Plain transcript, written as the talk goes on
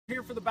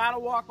Here for the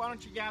battle walk, why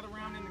don't you gather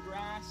around in the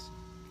grass?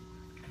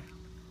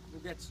 We'll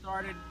get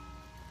started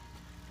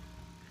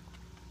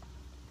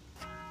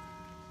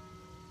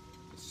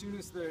as soon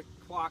as the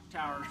clock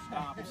tower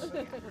stops.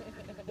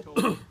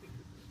 Totally.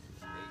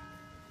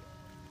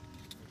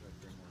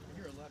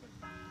 You're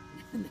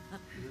 11.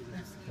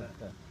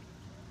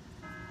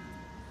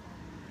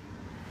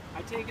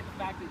 I take it the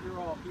fact that you're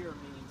all here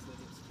means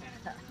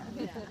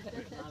that it's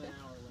 10. Not an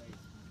hour late.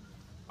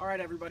 All right,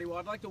 everybody. Well,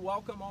 I'd like to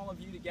welcome all of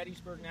you to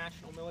Gettysburg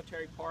National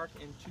Military Park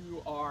and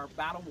to our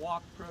Battle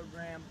Walk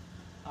program.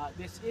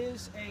 This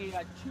is a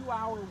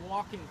 2-hour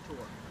walking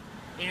tour,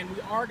 and we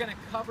are going to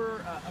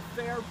cover a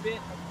fair bit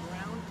of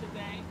ground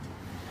today.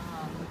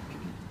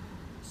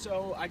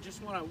 So I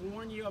just want to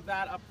warn you of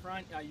that up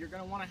front. You're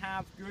going to want to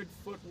have good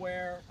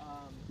footwear,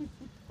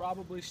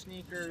 probably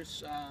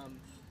sneakers,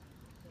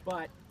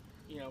 but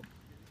you know,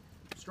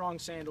 strong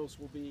sandals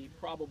will be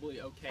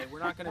probably okay. We're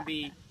not going to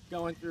be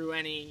going through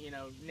any,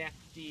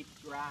 neck-deep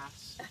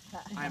grass.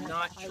 I'm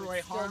not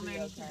Troy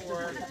Harmon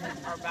for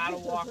our Battle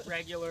Walk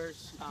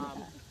regulars.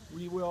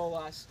 We will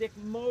stick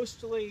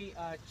mostly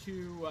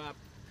to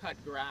cut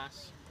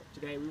grass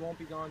today. We won't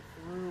be going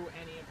through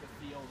any of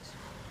the fields,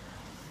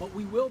 but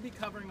we will be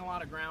covering a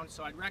lot of ground,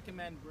 so I'd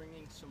recommend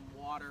bringing some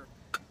water.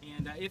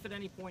 And if at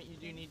any point you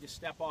do need to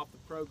step off the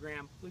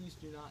program, please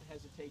do not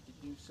hesitate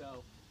to do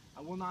so.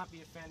 I will not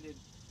be offended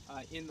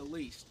in the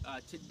least.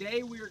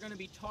 Today we are going to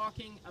be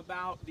talking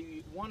about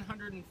the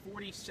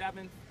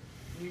 147th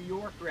New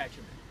York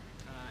Regiment,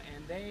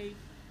 and they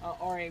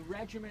are a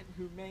regiment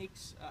who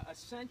makes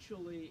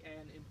essentially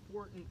an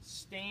important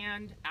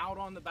stand out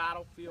on the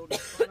battlefield in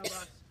front of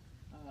us,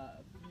 a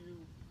few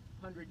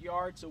hundred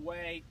yards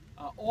away,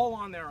 all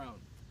on their own.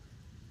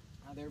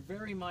 They're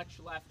very much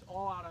left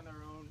all out on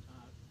their own,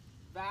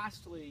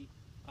 vastly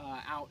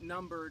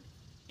outnumbered,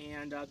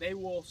 and they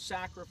will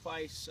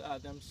sacrifice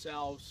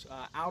themselves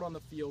out on the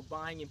field,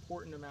 buying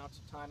important amounts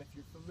of time. If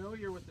you're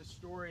familiar with the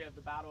story of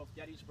the Battle of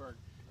Gettysburg,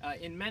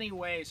 in many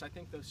ways, I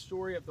think the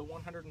story of the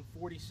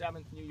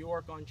 147th New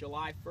York on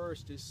July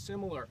 1st is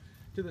similar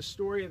to the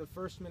story of the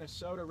 1st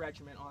Minnesota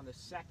Regiment on the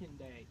second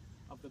day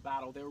of the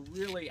battle. They're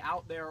really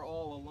out there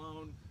all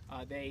alone.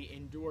 They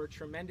endure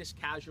tremendous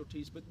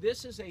casualties, but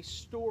this is a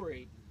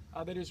story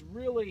that is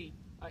really,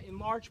 in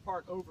large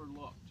part,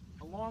 overlooked,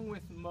 along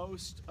with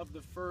most of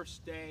the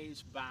first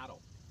day's battle.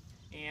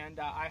 And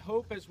I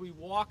hope as we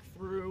walk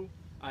through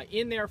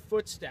in their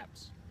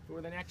footsteps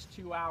for the next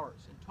 2 hours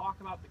and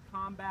talk about the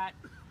combat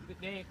that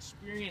they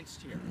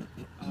experienced here,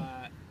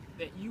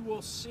 that you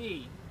will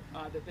see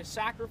that the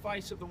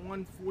sacrifice of the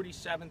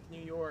 147th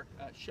New York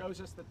shows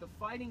us that the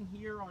fighting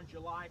here on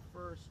July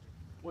 1st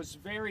was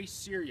very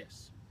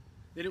serious,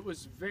 that it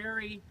was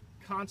very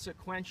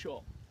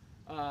consequential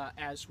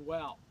as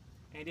well,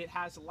 and it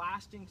has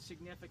lasting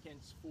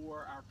significance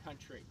for our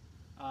country.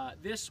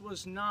 This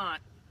was not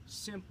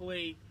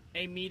simply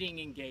a meeting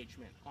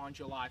engagement on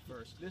July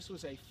 1st. This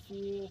was a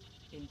full,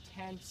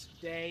 intense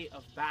day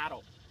of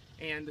battle,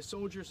 and the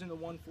soldiers in the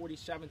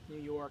 147th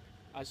New York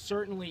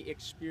certainly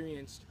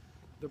experienced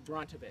the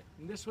brunt of it.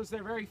 And this was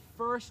their very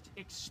first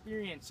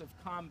experience of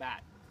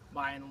combat,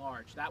 by and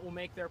large. That will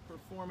make their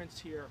performance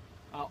here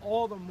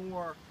all the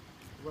more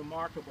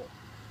remarkable.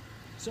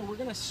 So we're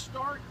going to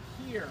start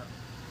here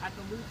at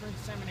the Lutheran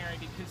Seminary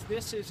because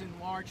this is in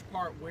large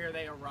part where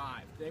they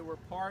arrived. They were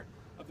part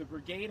of the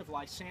brigade of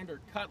Lysander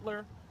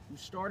Cutler, who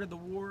started the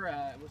war,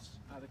 was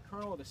the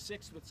colonel of the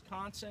 6th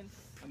Wisconsin.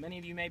 Many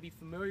of you may be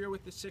familiar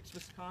with the 6th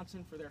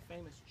Wisconsin for their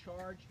famous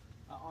charge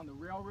on the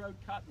railroad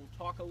cut. We'll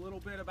talk a little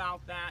bit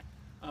about that.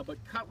 But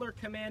Cutler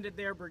commanded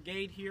their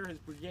brigade here. His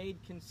brigade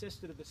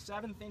consisted of the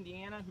 7th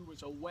Indiana, who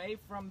was away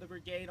from the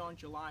brigade on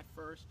July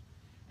 1st,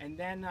 and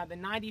then the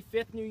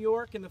 95th New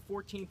York and the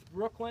 14th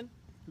Brooklyn,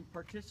 who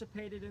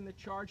participated in the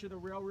charge of the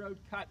railroad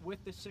cut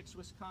with the 6th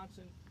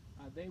Wisconsin.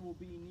 They will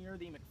be near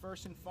the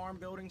McPherson farm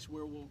buildings,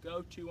 where we'll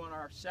go to on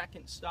our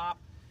second stop.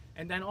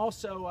 And then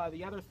also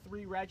the other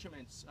 3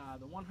 regiments,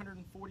 the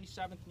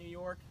 147th New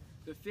York,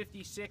 the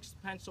 56th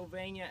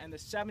Pennsylvania, and the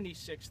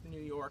 76th New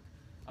York,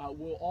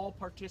 will all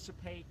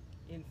participate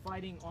in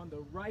fighting on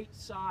the right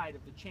side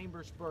of the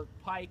Chambersburg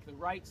Pike, the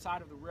right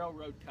side of the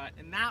railroad cut,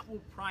 and that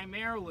will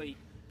primarily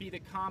be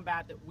the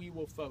combat that we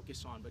will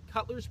focus on. But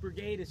Cutler's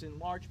brigade is in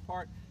large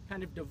part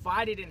kind of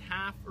divided in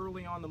half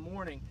early on the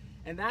morning,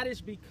 and that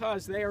is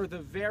because they are the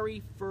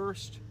very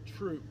first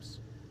troops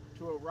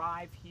to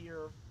arrive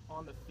here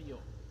on the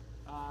field.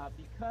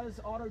 Because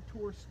Auto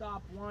Tour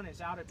Stop 1 is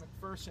out at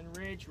McPherson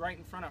Ridge, right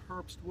in front of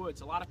Herbst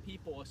Woods, a lot of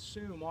people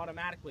assume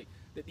automatically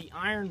that the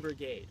Iron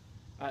Brigade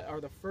are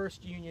the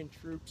first Union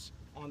troops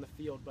on the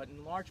field. But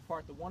in large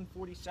part, the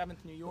 147th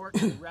New York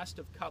and the rest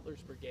of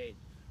Cutler's brigade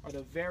are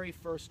the very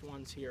first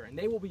ones here. And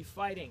they will be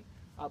fighting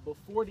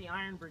before the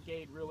Iron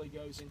Brigade really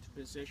goes into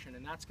position,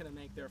 and that's going to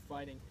make their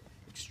fighting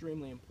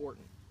extremely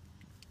important.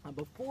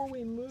 Before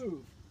we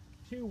move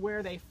to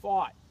where they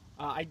fought,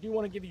 I do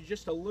want to give you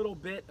just a little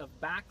bit of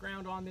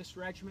background on this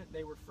regiment.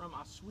 They were from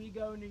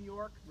Oswego, New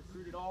York,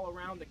 recruited all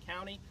around the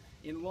county.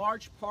 In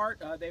large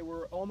part, they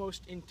were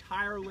almost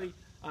entirely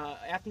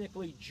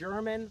ethnically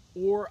German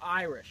or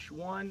Irish,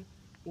 one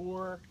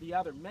or the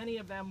other. Many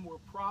of them were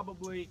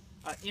probably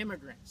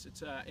immigrants.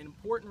 It's an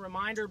important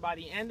reminder, by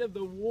the end of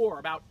the war,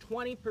 about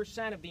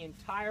 20% of the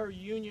entire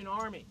Union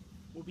Army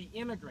will be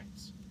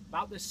immigrants.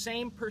 About the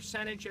same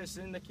percentage as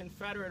in the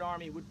Confederate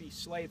Army would be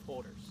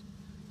slaveholders.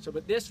 So,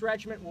 but this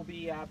regiment will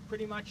be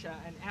pretty much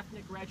an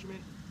ethnic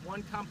regiment,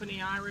 one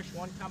company Irish,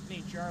 one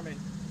company German,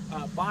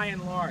 by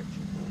and large.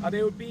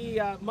 They would be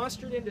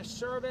mustered into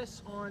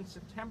service on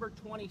September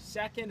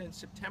 22nd and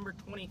September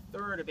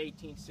 23rd of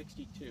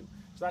 1862.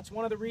 So that's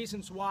one of the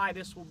reasons why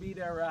this will be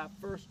their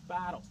first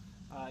battle.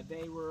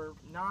 They were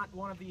not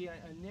one of the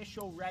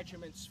initial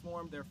regiments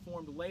formed. They're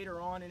formed later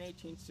on in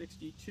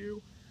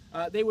 1862.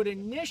 They would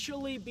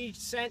initially be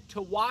sent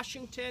to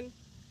Washington,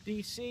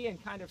 D.C.,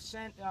 and kind of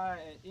sent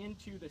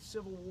into the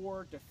Civil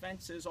War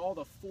defenses, all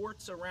the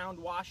forts around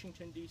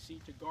Washington,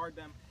 D.C., to guard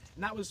them.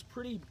 And that was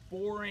pretty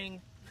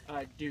boring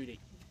duty.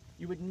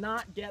 You would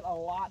not get a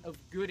lot of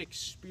good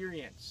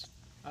experience,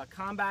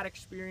 combat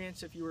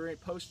experience, if you were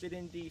posted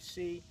in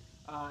D.C.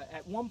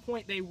 At one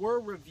point, they were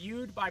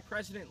reviewed by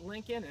President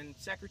Lincoln and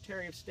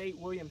Secretary of State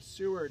William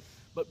Seward,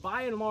 but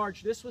by and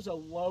large, this was a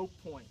low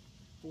point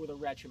for the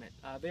regiment.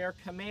 Their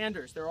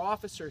commanders, their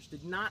officers,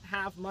 did not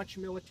have much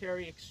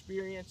military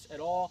experience at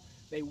all.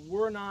 They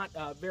were not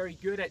very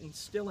good at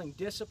instilling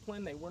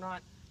discipline. They were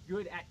not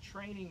good at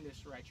training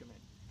this regiment.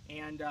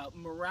 And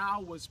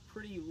morale was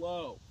pretty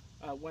low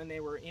when they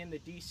were in the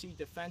D.C.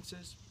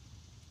 defenses.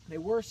 They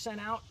were sent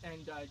out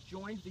and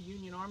joined the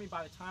Union Army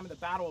by the time of the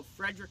Battle of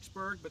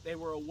Fredericksburg, but they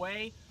were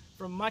away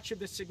from much of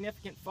the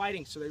significant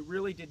fighting, so they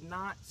really did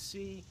not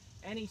see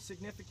any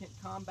significant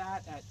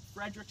combat at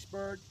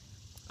Fredericksburg.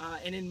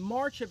 And in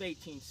March of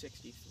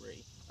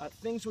 1863,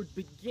 things would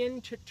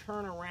begin to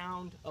turn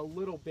around a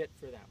little bit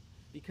for them,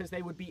 because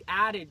they would be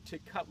added to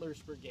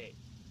Cutler's brigade.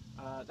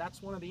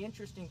 That's one of the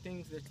interesting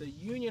things that the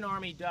Union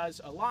Army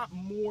does a lot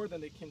more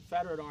than the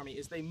Confederate Army,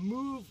 is they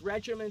move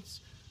regiments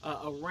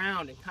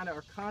around and kind of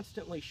are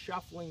constantly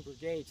shuffling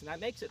brigades, and that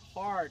makes it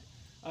hard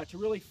to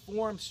really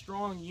form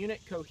strong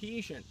unit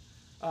cohesion.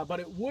 But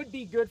it would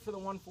be good for the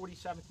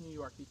 147th New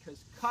York,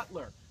 because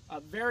Cutler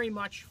very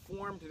much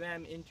formed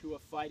them into a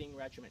fighting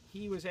regiment.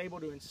 He was able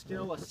to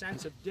instill a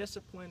sense of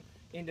discipline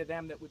into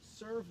them that would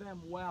serve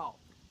them well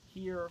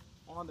here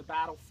on the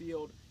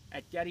battlefield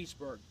at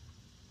Gettysburg.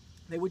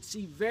 They would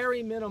see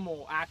very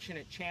minimal action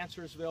at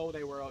Chancellorsville.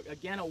 They were,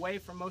 again, away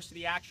from most of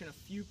the action. A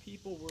few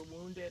people were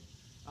wounded,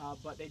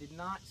 but they did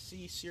not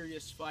see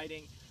serious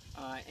fighting.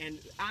 And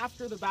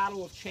after the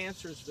Battle of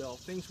Chancellorsville,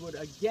 things would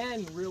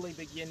again really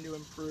begin to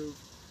improve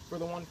for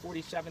the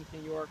 147th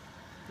New York,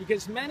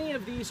 because many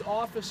of these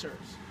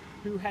officers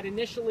who had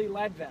initially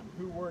led them,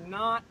 who were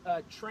not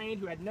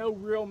trained, who had no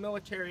real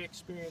military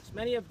experience,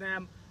 many of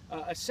them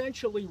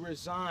essentially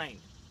resigned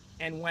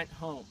and went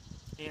home.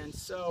 And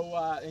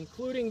so,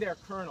 including their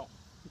colonel.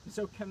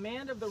 So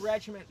command of the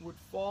regiment would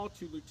fall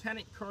to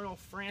Lieutenant Colonel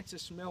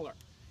Francis Miller.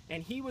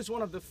 And he was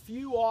one of the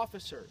few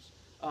officers,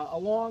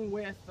 along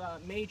with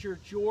Major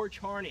George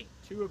Harney,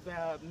 two of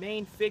the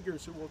main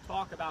figures who we'll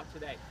talk about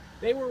today.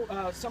 They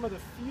were some of the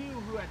few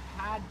who had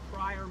had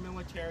prior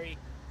military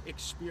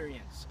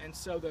experience. And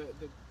so the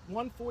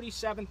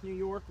 147th New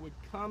York would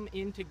come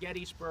into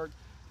Gettysburg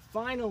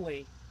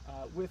finally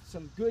with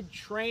some good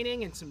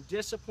training and some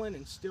discipline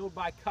instilled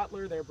by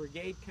Cutler, their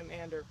brigade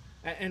commander,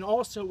 and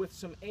also with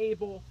some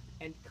able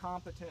and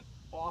competent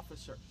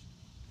officers.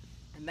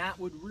 And that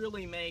would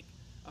really make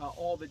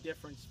all the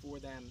difference for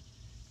them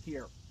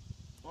here.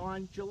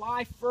 On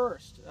July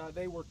 1st,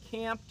 they were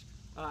camped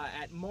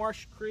at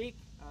Marsh Creek,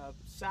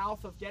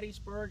 south of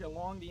Gettysburg,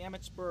 along the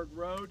Emmitsburg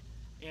Road.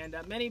 And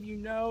many of you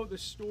know the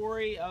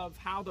story of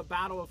how the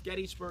Battle of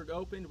Gettysburg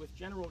opened, with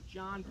General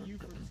John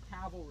Buford's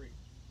cavalry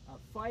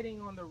fighting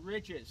on the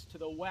ridges to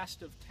the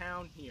west of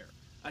town here,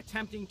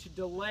 attempting to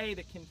delay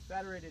the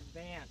Confederate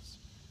advance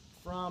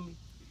from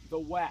the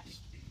west,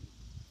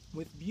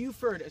 with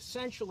Buford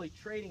essentially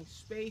trading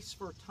space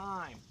for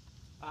time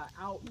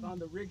out on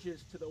the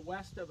ridges to the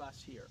west of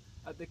us here.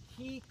 The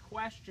key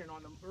question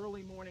on the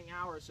early morning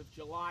hours of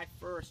July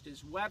 1st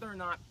is whether or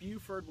not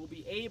Buford will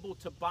be able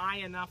to buy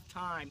enough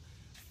time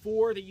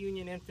for the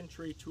Union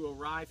infantry to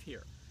arrive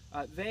here.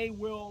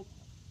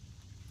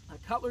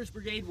 Cutler's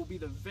brigade will be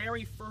the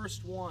very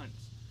first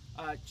ones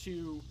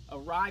to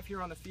arrive here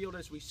on the field.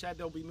 As we said,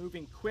 they'll be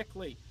moving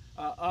quickly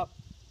up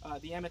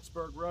the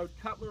Emmitsburg Road.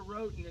 Cutler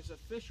wrote in his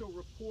official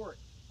report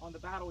on the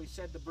battle, he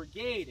said, "The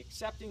brigade,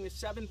 excepting the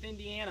 7th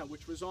Indiana,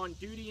 which was on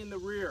duty in the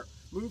rear,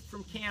 moved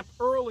from camp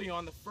early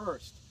on the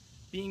 1st,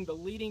 being the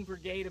leading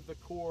brigade of the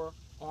corps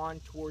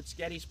on towards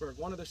Gettysburg."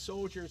 One of the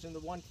soldiers in the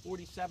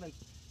 147th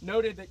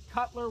noted that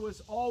Cutler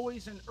was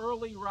always an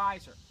early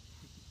riser.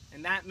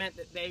 And that meant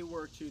that they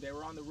were too. They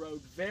were on the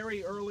road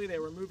very early. They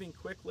were moving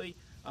quickly.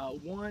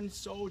 One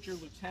soldier,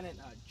 Lieutenant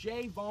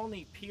J.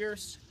 Volney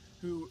Pierce,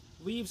 who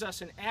leaves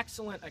us an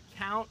excellent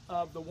account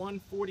of the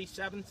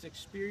 147th's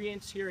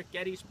experience here at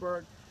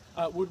Gettysburg,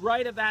 would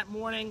write of that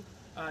morning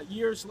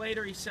years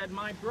later. He said,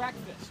 "My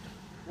breakfast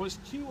was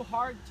 2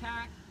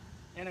 hardtack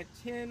and a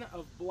tin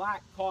of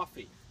black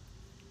coffee.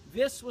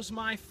 This was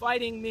my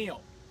fighting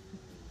meal,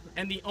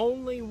 and the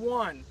only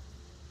one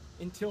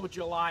until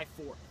July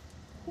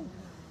 4th.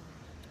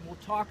 We'll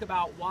talk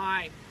about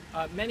why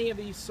many of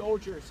these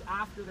soldiers,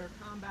 after their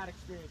combat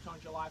experience on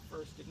July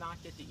 1st, did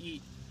not get to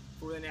eat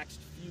for the next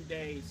few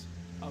days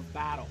of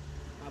battle.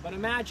 But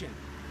imagine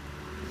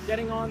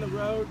getting on the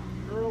road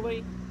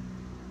early,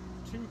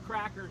 2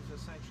 crackers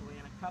essentially,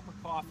 and a cup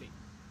of coffee.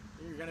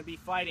 You're going to be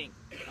fighting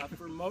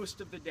for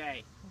most of the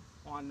day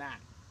on that,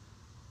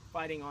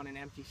 fighting on an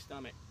empty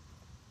stomach.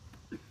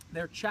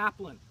 Their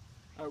chaplain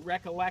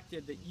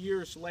recollected that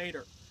years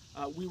later,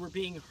 we were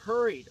being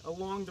hurried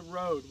along the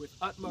road with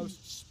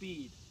utmost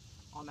speed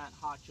on that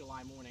hot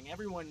July morning.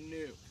 Everyone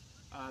knew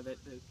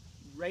that the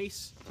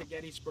race to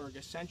Gettysburg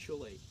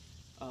essentially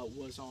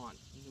was on.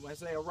 As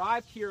they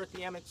arrived here at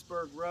the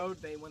Emmitsburg Road,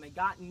 when they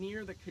got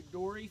near the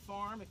Kadori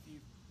farm, if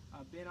you've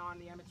been on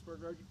the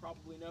Emmitsburg Road, you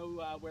probably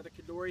know where the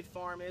Kadori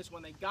farm is.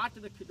 When they got to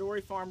the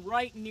Kadori farm,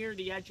 right near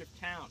the edge of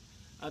town,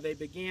 they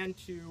began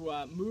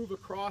to move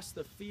across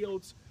the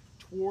fields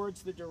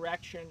towards the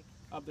direction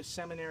of the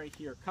seminary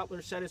here.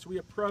 Cutler said, as we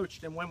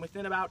approached and when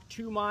within about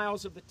 2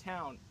 miles of the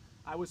town,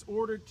 I was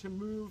ordered to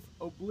move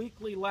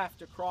obliquely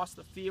left across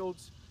the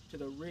fields to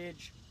the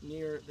ridge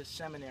near the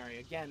seminary.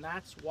 Again,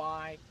 that's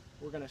why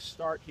we're going to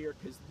start here,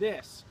 because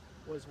this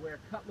was where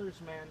Cutler's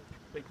men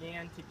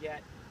began to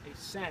get a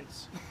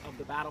sense of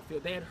the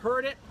battlefield. They had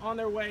heard it on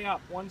their way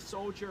up. One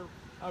soldier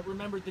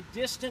remembered the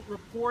distant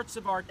reports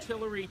of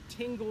artillery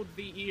tingled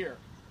the ear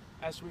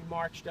as we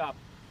marched up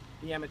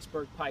the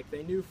Emmitsburg Pike.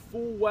 They knew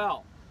full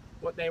well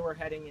what they were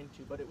heading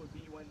into, but it would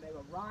be when they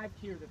arrived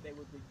here that they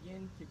would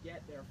begin to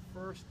get their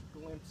first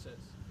glimpses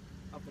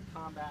of the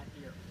combat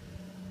here.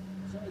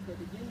 So as they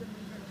begin to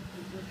move into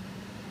position,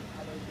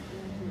 they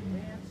begin to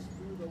advance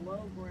through the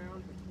low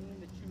ground between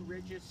the 2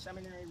 ridges,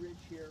 Seminary Ridge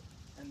here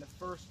and the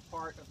first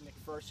part of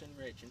McPherson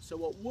Ridge. And so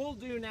what we'll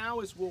do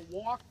now is we'll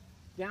walk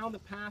down the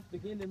path,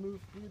 begin to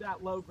move through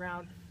that low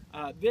ground.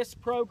 This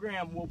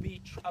program will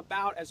be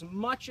about as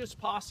much as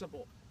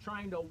possible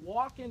trying to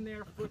walk in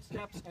their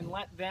footsteps and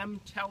let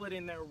them tell it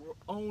in their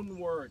own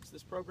words.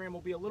 This program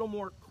will be a little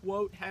more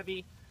quote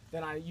heavy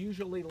than I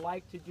usually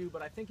like to do,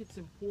 but I think it's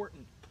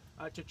important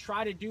to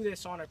try to do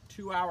this on a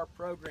 2-hour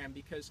program,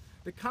 because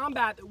the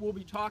combat that we'll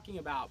be talking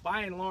about,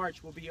 by and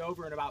large, will be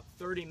over in about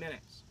 30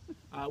 minutes.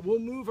 We'll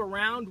move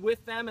around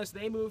with them as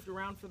they moved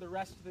around for the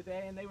rest of the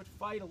day, and they would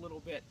fight a little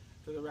bit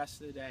for the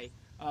rest of the day.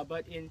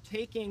 But in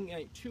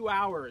taking 2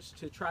 hours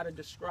to try to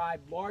describe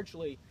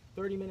largely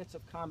 30 minutes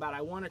of combat,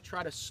 I want to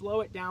try to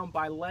slow it down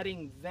by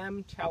letting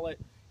them tell it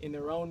in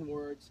their own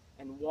words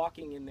and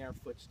walking in their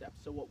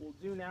footsteps. So what we'll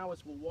do now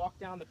is we'll walk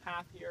down the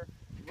path here.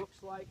 It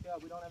looks like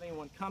we don't have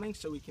anyone coming,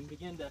 so we can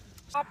begin to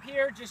stop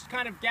here, just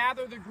kind of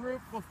gather the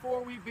group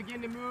before we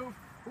begin to move.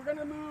 We're going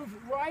to move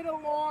right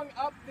along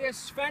up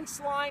this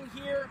fence line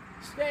here,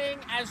 staying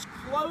as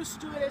close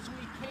to it as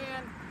we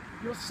can.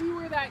 You'll see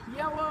where that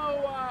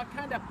yellow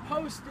kind of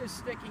post is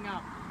sticking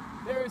up.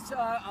 There's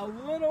a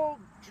little,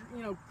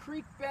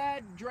 creek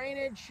bed,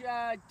 drainage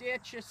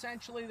ditch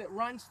essentially that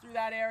runs through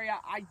that area.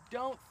 I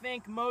don't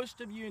think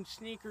most of you in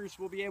sneakers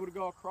will be able to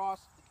go across,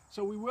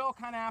 so we will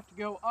kind of have to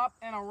go up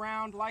and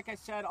around. Like I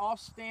said, I'll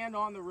stand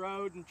on the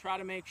road and try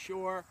to make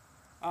sure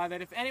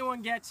that if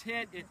anyone gets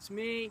hit, it's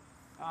me.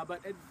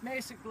 But it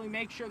basically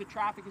make sure the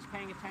traffic is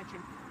paying attention.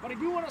 But I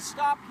do want to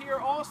stop here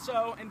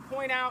also and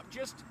point out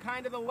just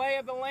kind of the lay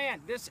of the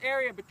land. This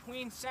area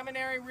between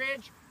Seminary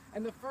Ridge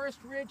and the first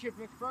ridge of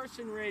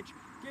McPherson Ridge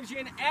gives you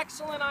an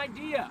excellent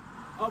idea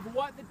of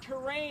what the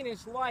terrain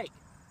is like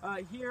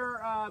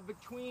here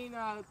between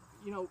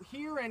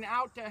here and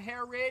out to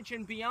Hare Ridge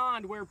and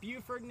beyond, where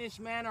Buford and his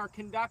men are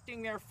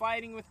conducting their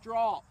fighting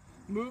withdrawal,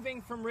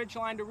 moving from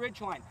ridgeline to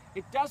ridgeline.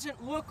 It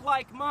doesn't look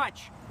like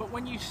much, but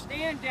when you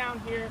stand down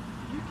here,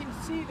 you can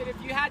see that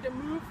if you had to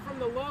move from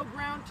the low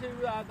ground to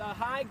the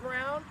high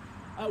ground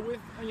with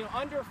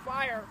under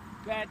fire,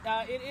 that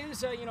it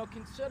is a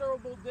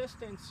considerable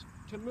distance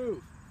to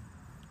move.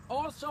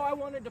 Also, I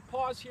wanted to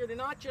pause here to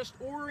not just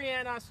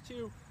orient us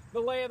to the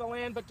lay of the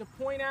land, but to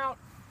point out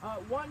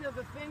one of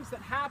the things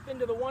that happened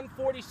to the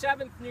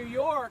 147th New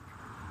York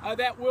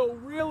that will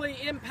really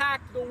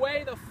impact the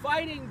way the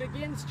fighting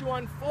begins to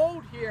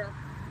unfold here,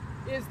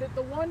 is that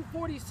the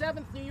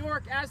 147th New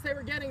York, as they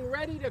were getting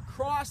ready to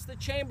cross the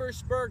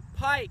Chambersburg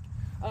Pike,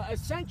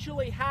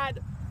 essentially had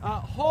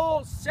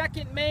Hull's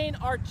 2nd Maine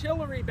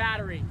Artillery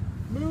Battery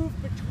move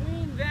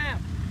between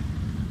them.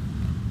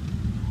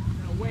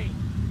 Now wait.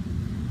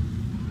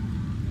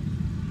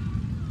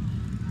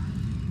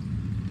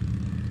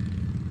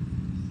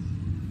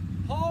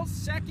 Hull's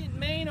 2nd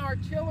Maine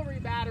Artillery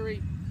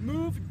Battery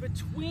moved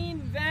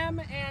between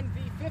them and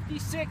the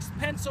 56th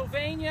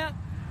Pennsylvania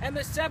and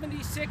the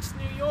 76th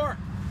New York.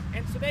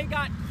 And so they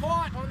got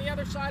caught on the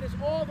other side as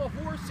all the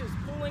horses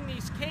pulling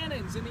these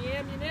cannons and the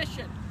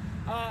ammunition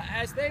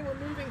as they were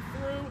moving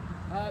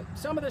through.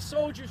 Some of the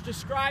soldiers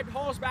described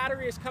Hull's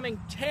battery as coming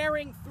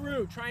tearing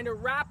through, trying to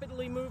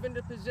rapidly move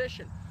into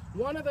position.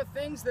 One of the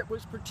things that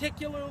was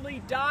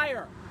particularly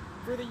dire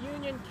for the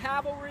Union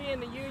cavalry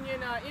and the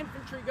Union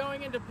infantry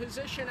going into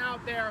position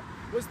out there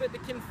was that the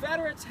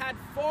Confederates had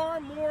far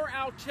more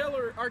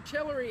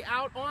artillery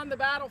out on the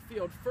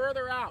battlefield,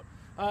 further out.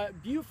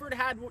 Buford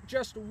had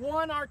just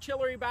one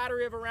artillery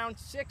battery of around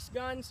 6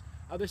 guns.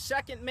 The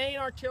 2nd Maine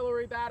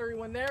Artillery Battery,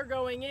 when they're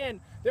going in,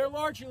 they're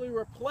largely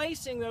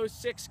replacing those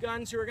 6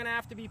 guns who are going to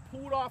have to be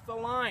pulled off the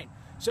line.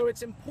 So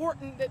it's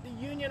important that the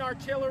Union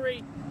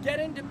artillery get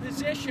into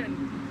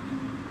position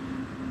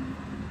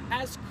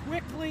as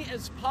quickly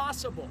as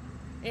possible.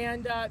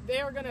 And they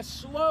are going to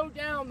slow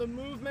down the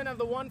movement of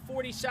the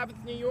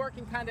 147th New York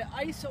and kind of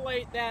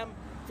isolate them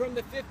from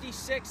the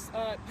 56th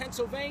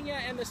Pennsylvania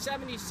and the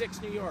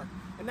 76th New York.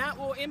 And that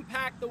will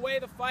impact the way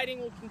the fighting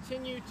will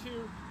continue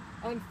to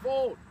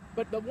unfold.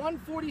 But the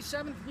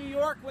 147th New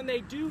York, when they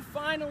do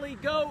finally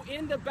go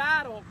into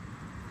battle,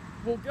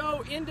 will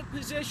go into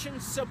position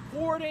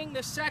supporting the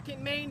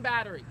 2nd Maine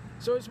Battery.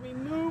 So as we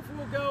move,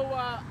 we'll go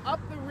up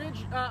the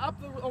ridge,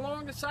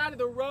 along the side of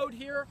the road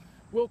here.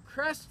 We'll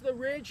crest the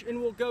ridge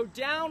and we'll go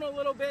down a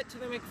little bit to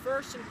the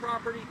McPherson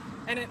property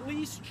and at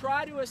least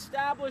try to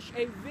establish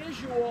a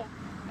visual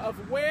of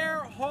where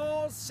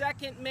Hall's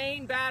 2nd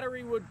Maine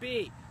Battery would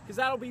be, because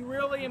that'll be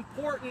really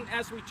important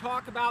as we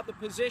talk about the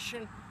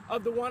position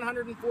of the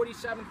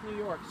 147th New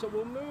York. So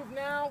we'll move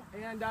now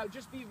and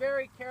just be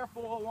very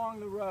careful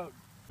along the road.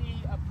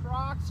 The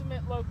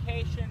approximate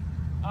location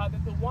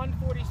that the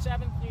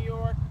 147th New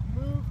York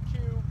moved to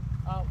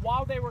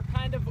while they were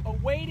kind of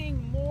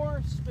awaiting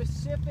more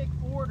specific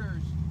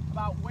orders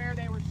about where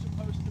they were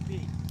supposed to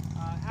be.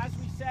 As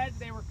we said,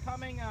 they were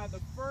coming, the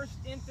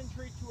 1st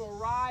Infantry to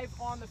arrive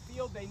on the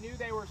field. They knew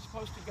they were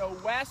supposed to go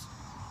west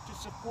to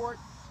support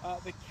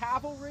the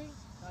cavalry.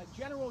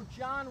 General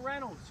John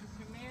Reynolds,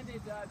 who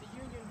commanded the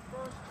Union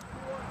 1st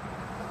Corps,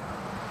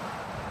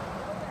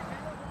 rode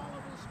ahead of all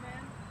of his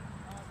men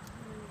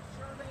to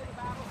survey the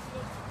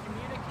battlefield, to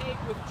communicate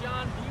with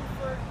John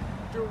Buford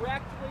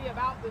directly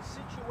about the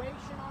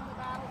situation on the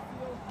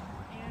battlefield.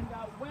 And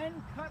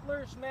when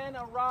Cutler's men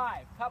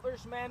arrived,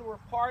 Cutler's men were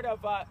part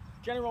of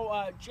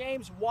General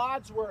James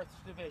Wadsworth's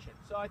division.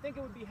 So I think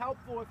it would be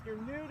helpful if you're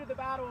new to the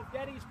Battle of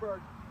Gettysburg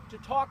to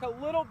talk a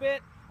little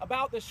bit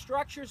about the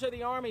structures of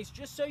the armies,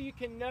 just so you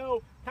can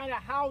know kind of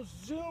how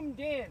zoomed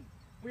in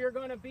we are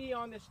going to be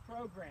on this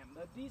program.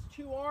 These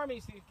 2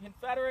 armies, the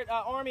Confederate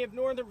Army of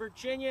Northern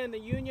Virginia and the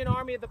Union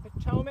Army of the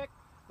Potomac,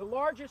 the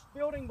largest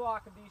building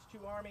block of these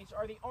 2 armies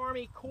are the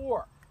Army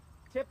Corps.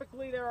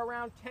 Typically they're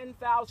around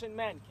 10,000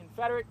 men.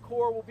 Confederate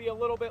Corps will be a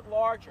little bit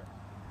larger.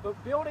 The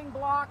building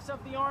blocks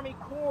of the Army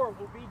Corps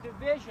will be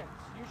divisions,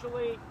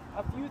 usually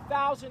a few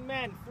thousand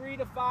men, 3,000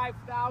 to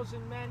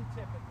 5,000 men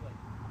typically.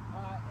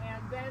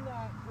 And then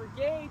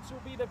brigades will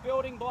be the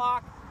building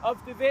block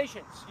of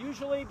divisions,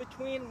 usually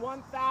between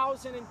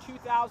 1,000 and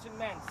 2,000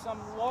 men. Some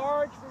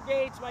large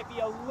brigades might be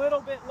a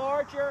little bit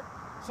larger,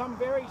 some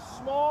very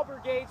small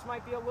brigades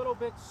might be a little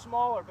bit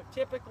smaller, but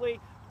typically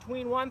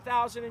between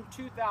 1,000 and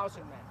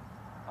 2,000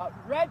 men.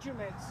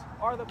 Regiments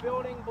are the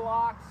building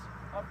blocks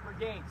of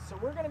brigades. So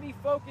we're going to be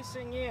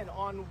focusing in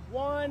on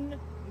one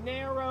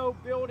narrow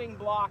building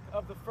block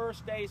of the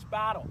first day's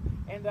battle.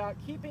 And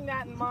keeping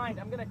that in mind,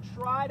 I'm going to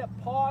try to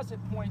pause at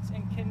points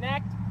and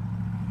connect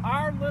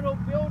our little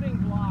building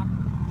block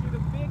to the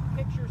big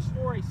picture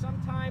story.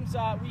 Sometimes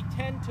we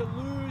tend to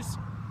lose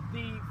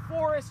the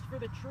forest for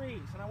the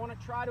trees, and I want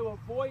to try to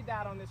avoid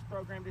that on this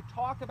program, to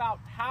talk about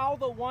how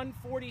the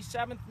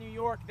 147th New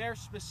York, their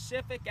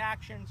specific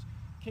actions,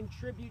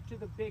 contribute to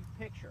the big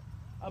picture.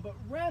 But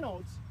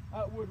Reynolds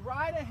would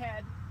ride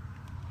ahead,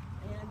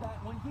 and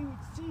when he would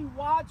see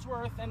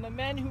Wadsworth and the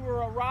men who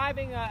were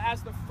arriving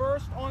as the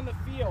first on the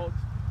field,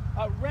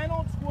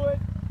 Reynolds would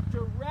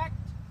direct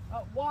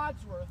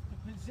Wadsworth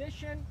to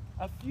position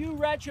a few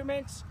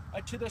regiments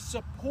to the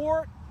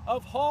support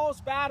of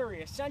Hall's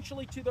battery,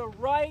 essentially to the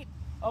right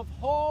of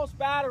Hall's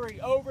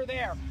battery over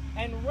there.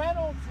 And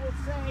Reynolds will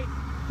say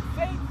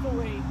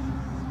faithfully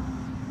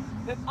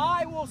that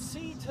I will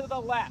see to the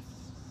left.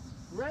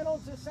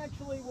 Reynolds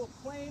essentially will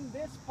claim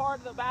this part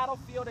of the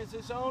battlefield as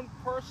his own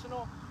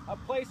personal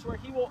place where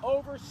he will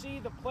oversee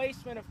the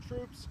placement of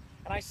troops.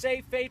 And I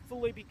say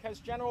faithfully because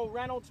General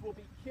Reynolds will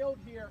be killed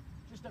here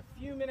just a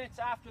few minutes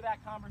after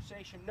that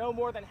conversation, no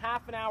more than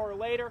half an hour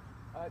later,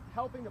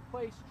 helping to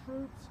place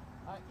troops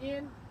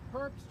in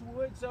Herbst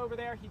Woods over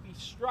there. He'd be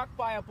struck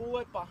by a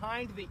bullet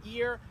behind the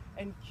ear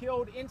and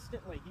killed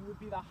instantly. He would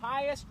be the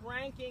highest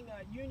ranking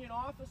Union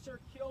officer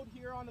killed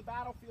here on the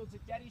battlefields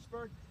at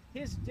Gettysburg.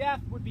 His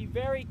death would be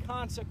very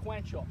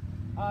consequential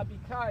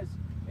because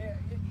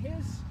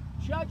his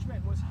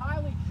judgment was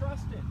highly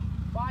trusted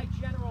by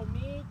General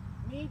Meade.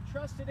 Meade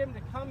trusted him to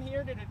come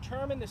here to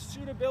determine the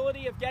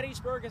suitability of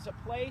Gettysburg as a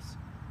place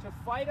to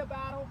fight a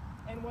battle.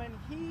 And when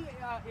he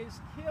is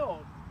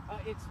killed,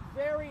 it's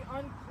very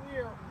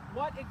unclear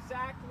what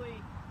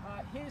exactly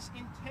his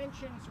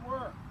intentions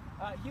were.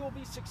 He will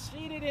be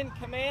succeeded in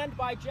command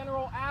by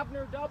General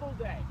Abner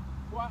Doubleday,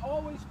 who I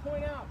always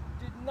point out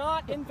did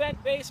not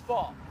invent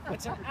baseball.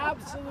 It's an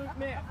absolute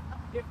myth.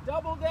 If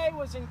Doubleday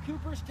was in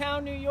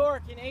Cooperstown, New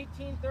York in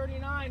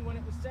 1839 when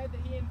it was said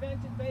that he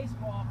invented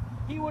baseball,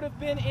 he would have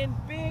been in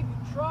big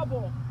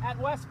trouble at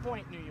West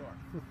Point, New York.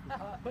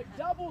 But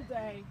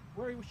Doubleday,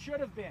 where he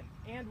should have been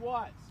and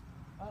was,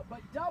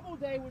 but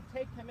Doubleday would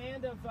take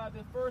command of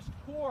the First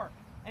Corps,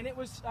 and it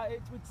would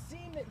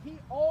seem that he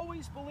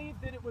always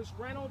believed that it was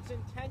Reynolds'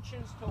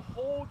 intentions to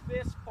hold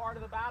this part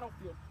of the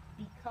battlefield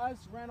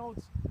because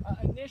Reynolds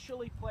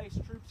initially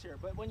placed troops here.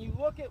 But when you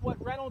look at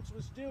what Reynolds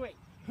was doing,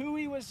 who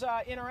he was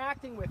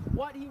interacting with,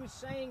 what he was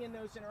saying in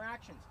those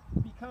interactions,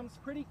 becomes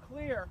pretty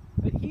clear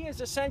that he is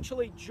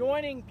essentially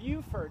joining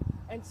Buford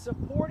and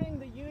supporting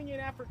the Union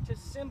effort to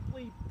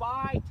simply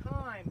buy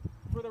time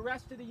for the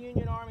rest of the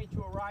Union Army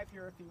to arrive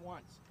here if he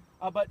wants.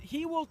 But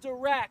he will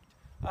direct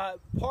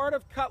part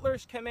of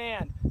Cutler's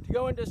command to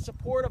go into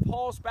support of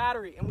Hall's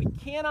battery, and we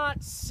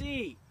cannot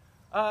see,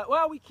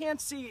 well, we can't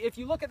see, if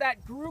you look at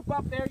that group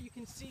up there, you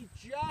can see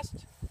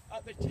just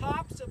the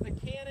tops of the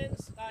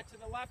cannons to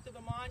the left of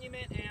the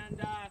monument and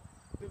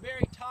the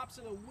very tops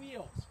of the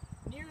wheels.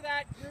 Near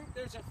that group,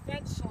 there's a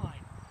fence line.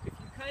 If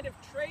you kind of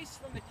trace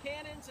from the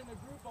cannons and the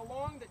group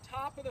along the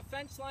top of the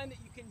fence line that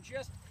you can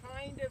just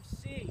kind of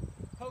see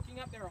poking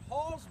up there,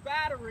 Hall's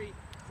battery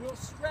will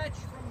stretch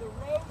from the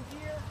road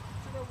here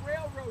to the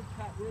railroad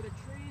cut where the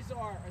trees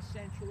are,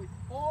 essentially,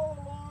 all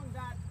along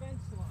that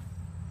fence line.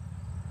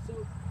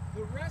 So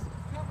the rest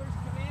of Cutler's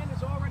command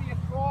is already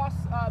across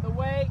the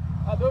way.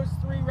 Those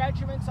three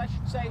regiments, I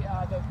should say,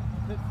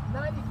 the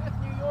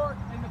 95th New York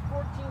and the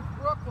 14th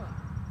Brooklyn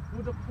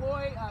will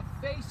deploy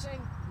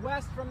facing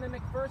west from the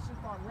McPherson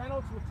farm.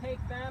 Reynolds will take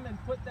them and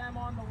put them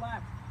on the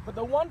left. But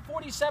the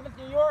 147th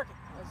New York,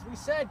 as we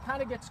said,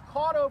 kind of gets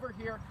caught over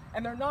here,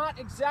 and they're not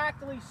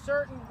exactly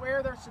certain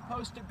where they're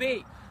supposed to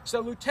be. So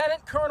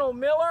Lieutenant Colonel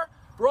Miller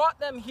brought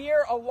them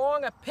here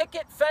along a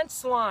picket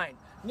fence line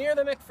near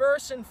the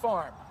McPherson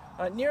farm.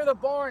 Near the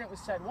barn, it was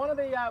said. One of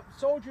the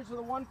soldiers of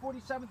the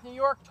 147th New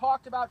York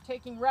talked about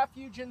taking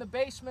refuge in the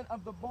basement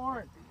of the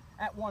barn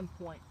at one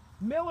point.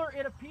 Miller,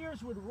 it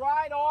appears, would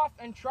ride off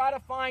and try to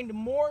find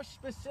more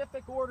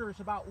specific orders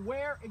about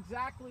where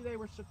exactly they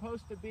were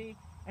supposed to be,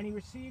 and he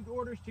received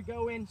orders to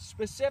go in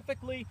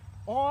specifically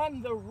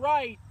on the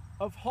right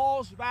of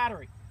Hall's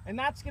battery, and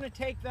that's going to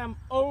take them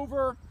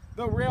over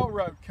the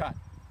railroad cut.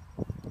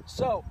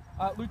 So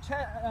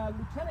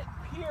Lieutenant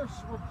Pierce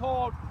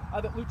recalled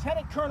that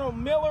Lieutenant Colonel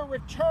Miller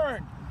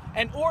returned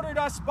and ordered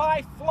us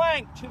by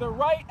flank to the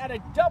right at a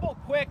double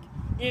quick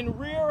in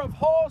rear of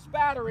Hall's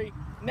battery,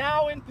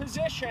 now in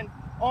position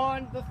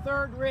on the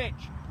third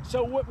ridge.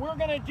 So what we're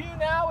going to do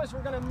now is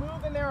we're going to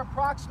move in their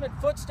approximate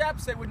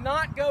footsteps. They would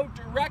not go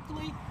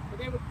directly, but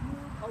they would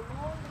move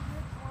along the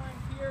ridge line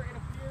here, it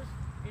appears,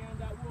 and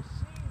we'll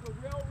see the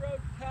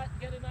railroad cut,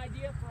 get an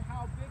idea for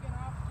how big an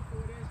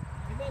obstacle it is,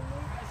 and then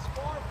move as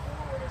far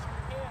forward as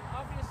we can.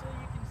 Obviously,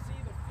 you can see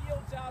the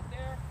fields out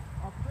there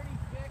are pretty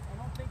thick. I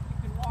don't think you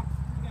can walk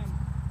through them,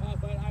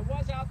 but I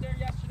was out there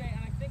yesterday,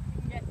 and I think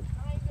we can get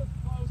kind of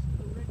close to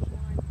the ridge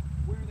line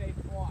where they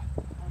fought.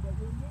 But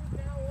we'll move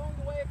now along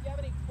the way. If you have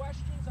any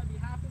questions, I'd be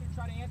happy to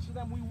try to answer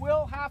them. We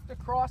will have to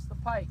cross the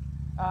pike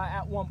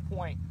at one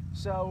point.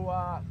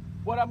 So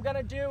what I'm going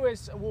to do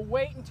is we'll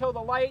wait until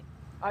the light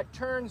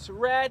turns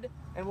red,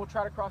 and we'll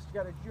try to cross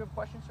together. Do you have a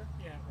question, sir?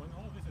 Yeah, when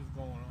all this is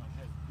going on,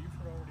 has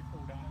Buford already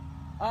pulled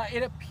out?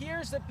 It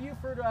appears that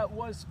Buford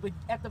was,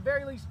 at the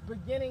very least,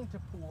 beginning to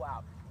pull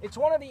out. It's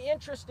one of the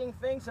interesting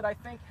things that I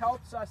think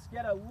helps us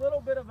get a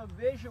little bit of a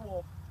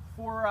visual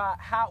for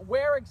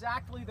where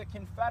exactly the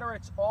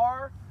Confederates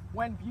are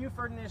when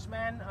Buford and his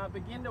men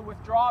begin to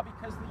withdraw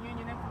because the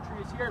Union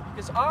infantry is here.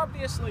 Because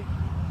obviously,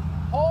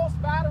 Hall's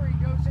battery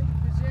goes into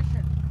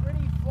position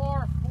pretty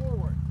far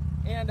forward,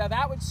 and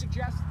that would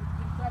suggest that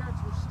the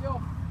Confederates were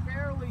still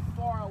fairly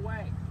far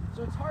away.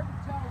 So it's hard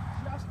to tell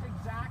just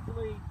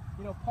exactly,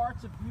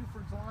 parts of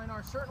Buford's line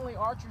are. Certainly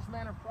Archer's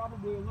men are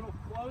probably a little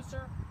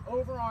closer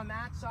over on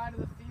that side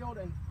of the field,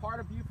 and part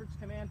of Buford's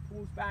command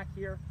pulls back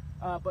here.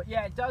 But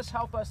yeah, it does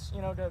help us,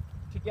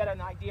 to get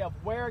an idea of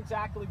where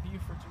exactly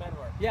Buford's men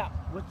were. Yeah.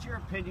 What's your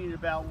opinion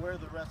about where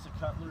the rest of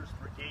Cutler's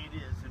brigade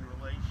is in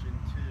relation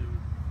to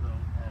the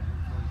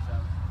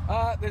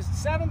 147th? The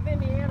 7th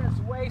Indiana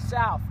is way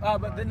south,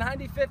 but the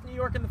 95th New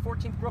York and the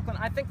 14th Brooklyn,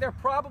 I think they're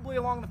probably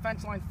along the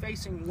fence line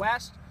facing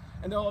west,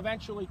 and they'll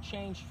eventually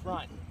change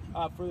front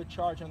for the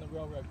charge on the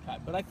railroad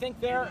cut. But I think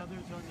they're... And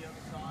others on the other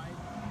side?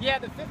 Yeah,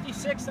 the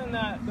 56th and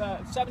the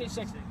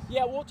 76th.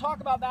 Yeah, we'll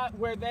talk about that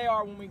where they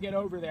are when we get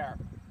over there,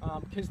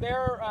 because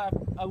they're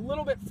a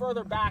little bit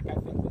further back, I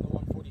think, than the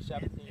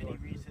 147th New York.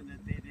 Any reason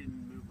that they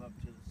didn't move up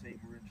to the same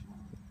ridge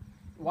line?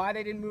 Why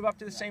they didn't move up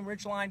to the same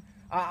ridge line,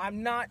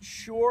 I'm not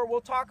sure. We'll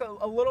talk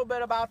a little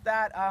bit about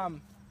that.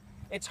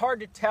 It's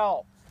hard to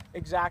tell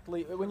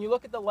exactly. When you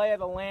look at the lay of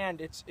the land,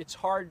 it's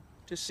hard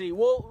to see.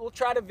 We'll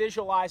try to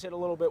visualize it a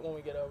little bit when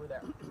we get over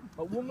there.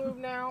 But we'll move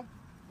now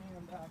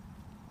and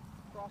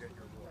cross the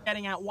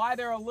getting at why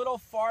they're a little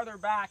farther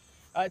back.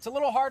 It's a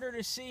little harder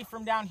to see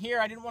from down here.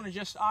 I didn't want to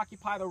just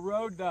occupy the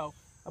road, though,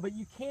 but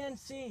you can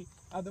see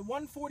the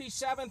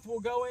 147th will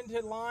go into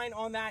line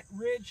on that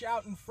ridge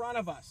out in front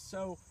of us.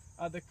 So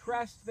the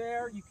crest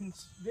there, you can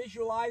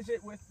visualize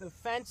it with the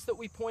fence that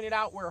we pointed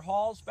out where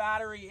Hall's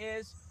battery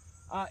is.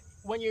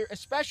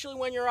 Especially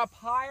when you're up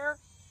higher,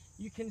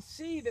 you can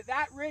see that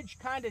that ridge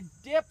kind of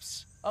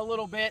dips a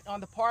little bit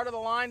on the part of the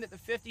line that the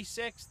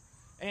 56th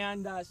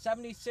and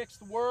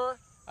 76th were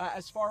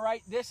as far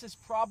right. This is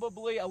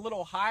probably a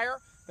little higher.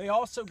 They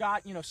also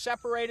got,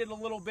 separated a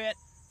little bit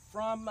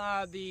from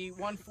the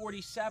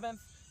 147th,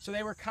 so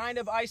they were kind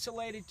of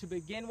isolated to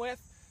begin with.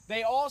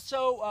 They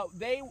also,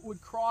 they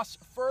would cross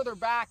further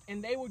back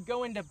and they would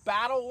go into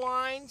battle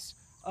lines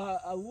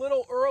a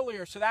little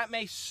earlier, so that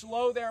may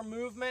slow their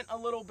movement a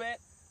little bit.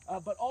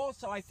 But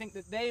also I think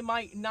that they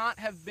might not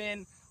have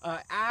been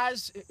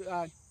as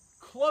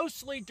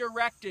closely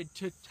directed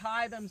to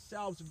tie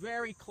themselves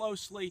very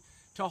closely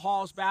to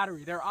Hall's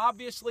battery. They're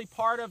obviously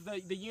part of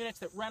the units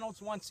that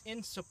Reynolds wants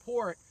in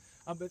support,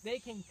 but they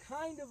can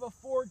kind of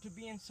afford to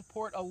be in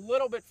support a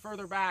little bit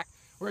further back,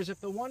 whereas if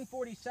the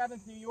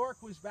 147th New York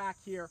was back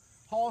here,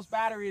 Hall's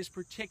battery is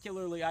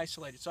particularly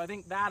isolated. So I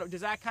think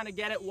does that kind of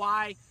get it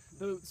why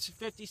the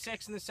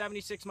 56 and the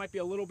 76 might be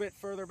a little bit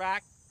further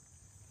back?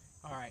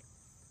 All right,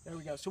 there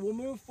we go. So we'll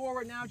move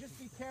forward now. Just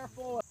be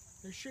careful.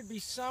 There should be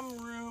some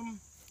room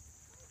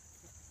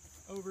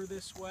over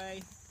this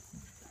way.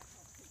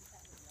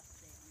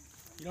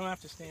 You don't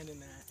have to stand in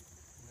that.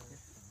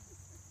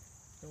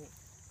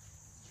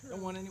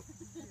 Don't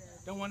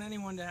want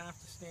anyone to have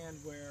to stand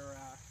where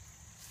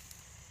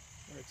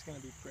it's going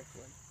to be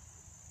prickly.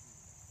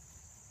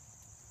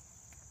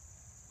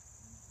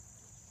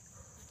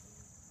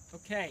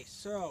 Okay,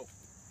 so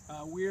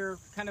we're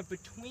kind of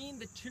between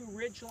the two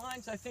ridge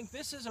lines. I think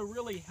this is a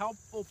really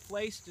helpful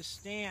place to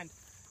stand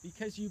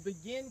because you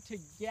begin to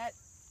get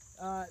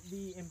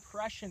the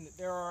impression that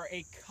there are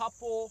a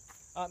couple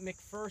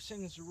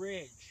McPherson's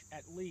Ridge,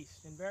 at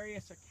least. In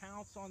various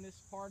accounts on this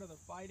part of the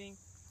fighting,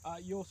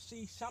 you'll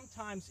see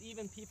sometimes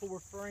even people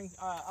referring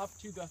up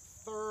to the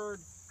third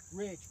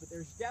ridge, but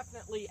there's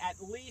definitely at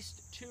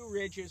least two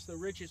ridges, the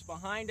ridges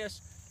behind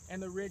us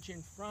and the ridge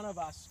in front of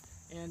us.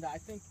 And I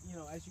think,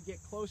 as you get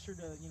closer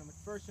to,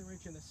 McPherson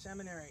Ridge and the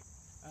Seminary,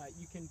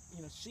 you can,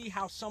 see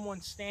how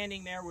someone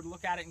standing there would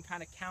look at it and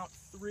kind of count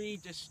three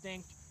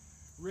distinct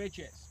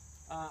ridges.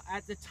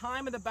 At the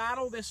time of the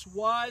battle, this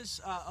was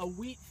a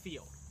wheat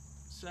field.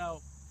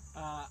 So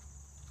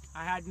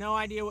I had no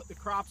idea what the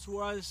crop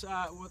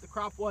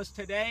was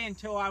today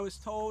until I was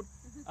told.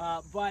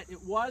 But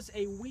it was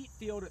a wheat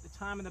field at the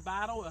time of the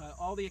battle.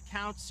 All the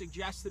accounts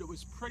suggest that it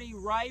was pretty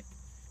ripe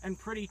and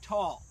pretty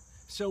tall.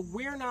 So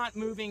we're not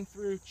moving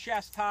through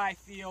chest-high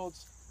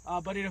fields,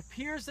 but it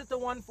appears that the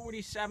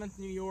 147th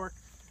New York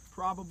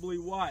probably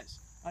was.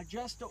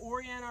 Just to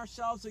orient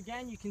ourselves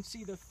again, you can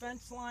see the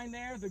fence line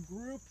there, the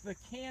group, the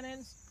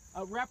cannons,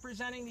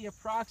 representing the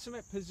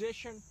approximate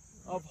position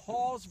of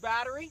Hall's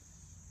battery,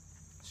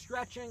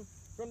 stretching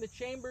from the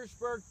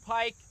Chambersburg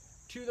Pike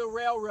to the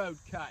railroad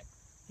cut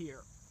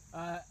here.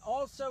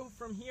 Also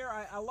from here,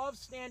 I love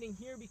standing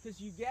here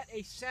because you get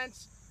a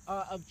sense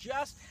of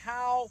just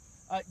how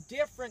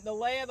different the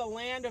lay of the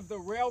land of the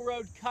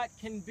railroad cut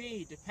can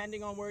be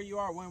depending on where you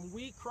are. When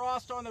we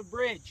crossed on the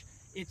bridge,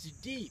 it's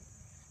deep.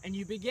 And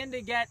you begin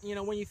to get,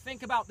 when you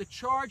think about the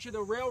charge of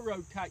the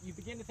railroad cut, you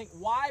begin to think,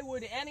 why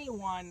would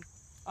anyone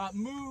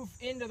move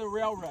into the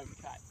railroad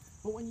cut?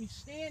 But when you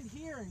stand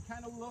here and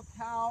kind of look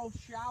how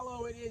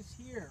shallow it is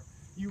here,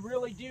 you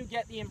really do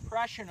get the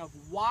impression of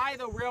why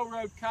the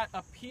railroad cut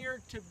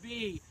appeared to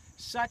be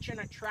such an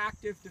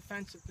attractive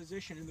defensive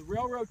position. And the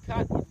railroad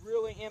cut would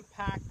really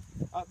impact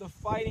the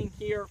fighting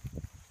here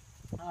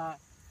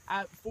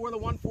for the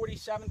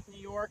 147th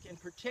New York, in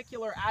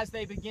particular as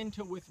they begin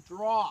to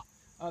withdraw.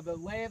 The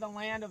lay of the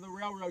land of the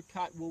railroad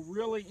cut will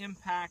really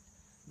impact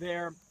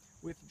their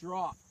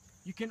withdrawal.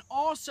 You can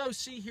also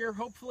see here,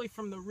 hopefully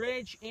from the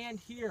ridge and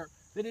here,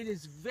 that it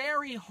is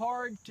very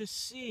hard to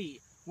see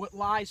what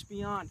lies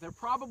beyond. There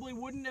probably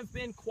wouldn't have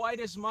been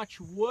quite as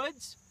much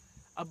woods,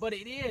 but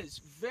it is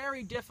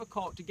very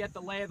difficult to get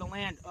the lay of the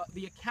land.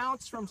 The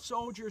accounts from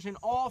soldiers in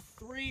all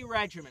three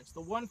regiments,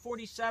 the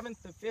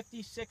 147th, the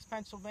 56th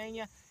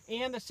Pennsylvania,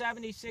 and the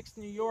 76th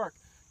New York,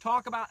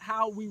 talk about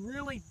how we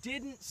really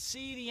didn't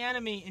see the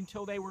enemy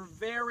until they were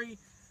very,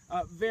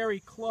 very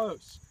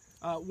close.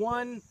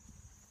 One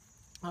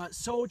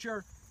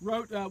soldier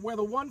wrote, where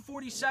the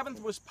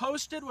 147th was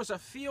posted was a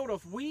field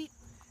of wheat,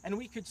 and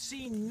we could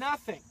see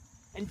nothing,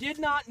 and did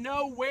not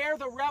know where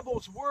the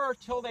rebels were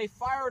till they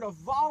fired a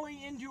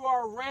volley into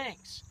our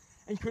ranks,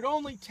 and could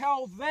only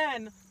tell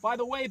then by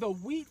the way the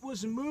wheat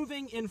was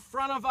moving in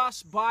front of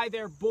us by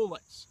their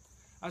bullets.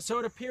 So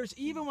it appears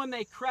even when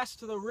they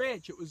crest the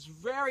ridge, it was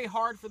very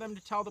hard for them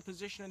to tell the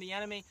position of the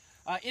enemy.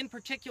 In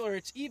particular,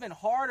 it's even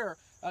harder,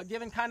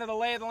 given kind of the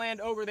lay of the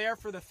land over there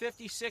for the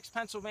 56th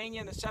Pennsylvania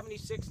and the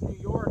 76th New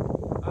York.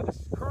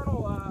 The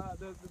colonel,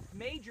 the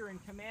major in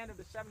command of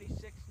the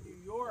 76th New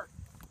York,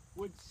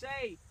 would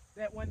say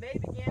that when they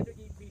began to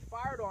be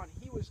fired on,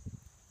 he was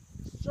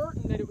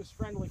certain that it was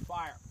friendly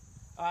fire.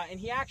 and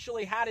he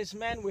actually had his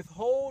men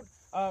withhold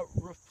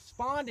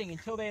responding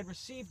until they had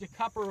received a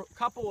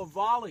couple of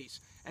volleys.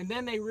 And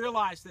then they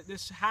realized that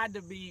this had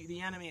to be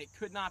the enemy. It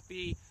could not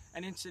be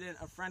an incident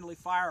of friendly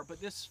fire. But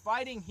this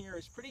fighting here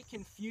is pretty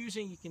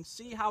confusing. You can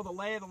see how the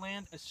lay of the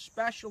land,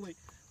 especially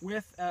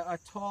with a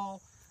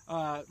tall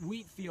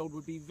wheat field,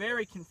 would be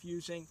very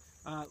confusing.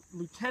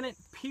 Lieutenant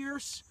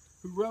Pierce,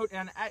 who wrote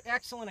an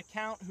excellent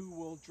account, who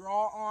will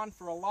draw on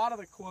for a lot of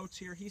the quotes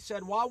here, he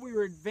said, "While we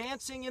were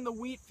advancing in the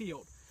wheat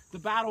field, the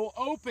battle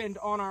opened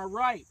on our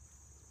right,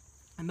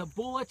 and the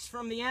bullets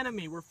from the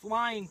enemy were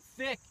flying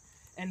thick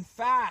and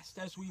fast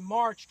as we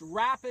marched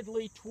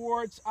rapidly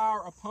towards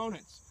our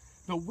opponents.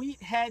 The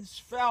wheat heads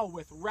fell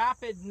with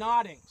rapid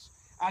noddings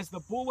as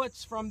the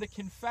bullets from the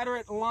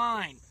Confederate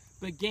line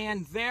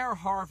began their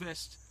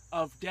harvest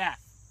of death."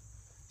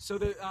 So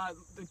the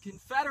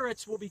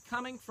Confederates will be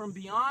coming from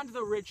beyond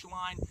the ridge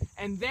line,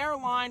 and their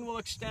line will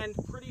extend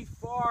pretty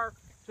far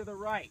to the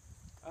right.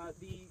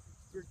 The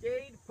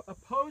brigade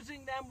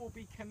opposing them will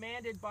be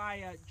commanded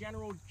by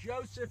General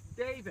Joseph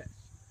Davis.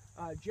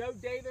 Joe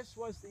Davis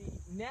was the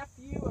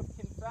nephew of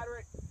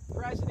Confederate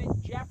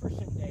President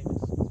Jefferson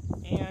Davis.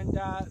 And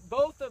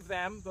both of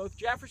them, both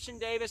Jefferson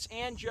Davis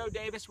and Joe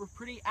Davis, were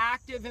pretty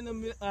active in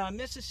the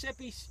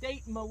Mississippi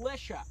State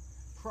Militia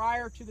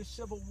prior to the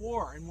Civil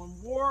War. And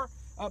when war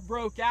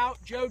broke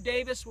out, Joe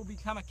Davis will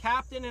become a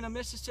captain in a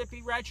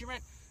Mississippi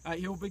regiment.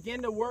 He'll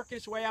begin to work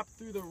his way up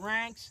through the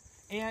ranks,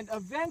 and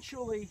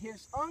eventually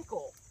his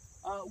uncle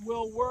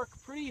will work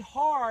pretty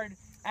hard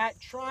at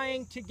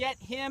trying to get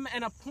him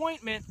an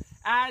appointment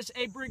as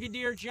a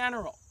brigadier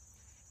general.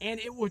 And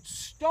it would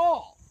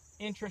stall,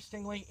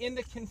 interestingly, in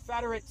the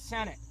Confederate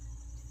Senate.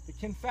 The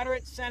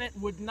Confederate Senate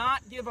would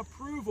not give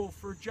approval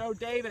for Joe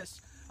Davis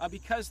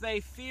because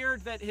they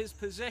feared that his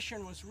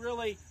position was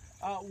really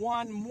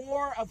one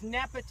more of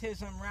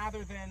nepotism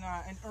rather than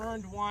an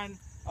earned one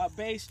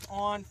based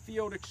on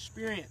field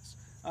experience.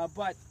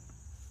 But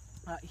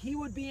he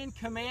would be in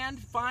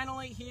command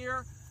finally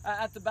here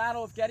at the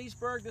Battle of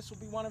Gettysburg. This will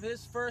be one of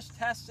his first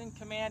tests in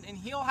command, and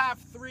he'll have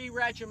 3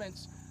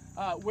 regiments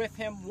with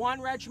him.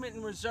 1 regiment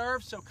in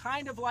reserve, so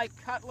kind of like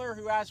Cutler,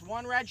 who has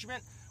 1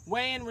 regiment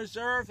way in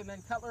reserve, and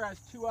then Cutler has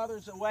 2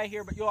 others away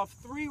here, but you'll have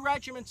 3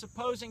 regiments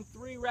opposing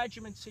 3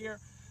 regiments here.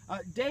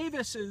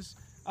 Davis's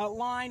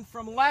line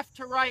from left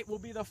to right will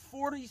be the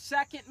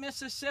 42nd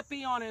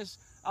Mississippi on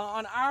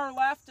our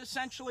left,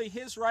 essentially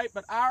his right,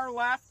 but our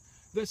left,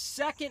 the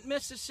 2nd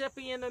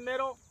Mississippi in the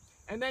middle,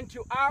 and then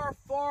to our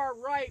far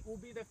right will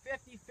be the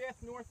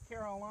 55th North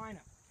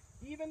Carolina.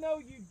 Even though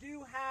you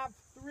do have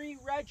 3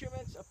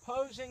 regiments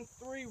opposing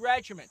 3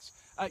 regiments,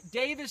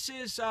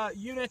 Davis's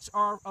units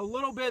are a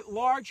little bit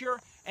larger,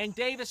 and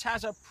Davis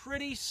has a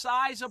pretty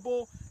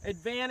sizable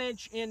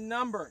advantage in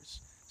numbers.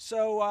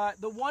 So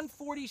the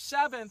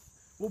 147th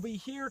will be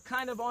here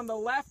kind of on the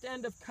left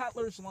end of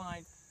Cutler's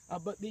line,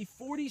 but the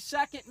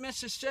 42nd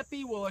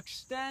Mississippi will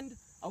extend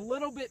a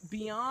little bit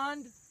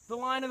beyond the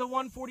line of the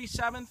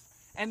 147th,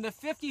 and the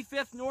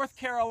 55th North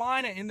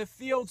Carolina in the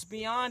fields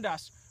beyond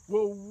us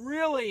will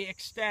really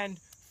extend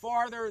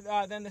farther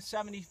than the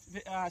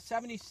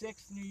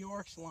 76th New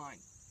York's line.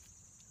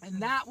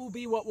 And that will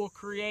be what will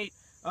create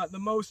the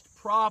most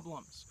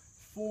problems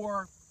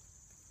for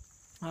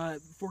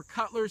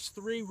Cutler's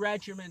 3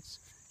 regiments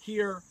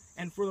here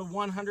and for the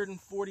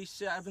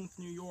 147th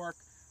New York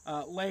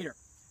later.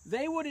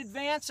 They would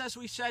advance, as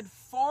we said,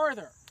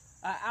 farther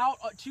out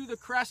to the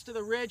crest of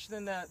the ridge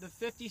than the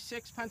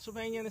 56th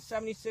Pennsylvania and the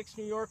 76th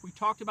New York. We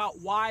talked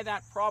about why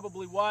that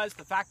probably was,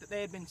 the fact that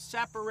they had been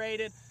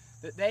separated,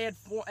 that they had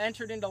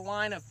entered into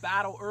line of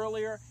battle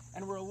earlier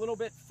and were a little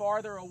bit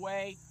farther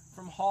away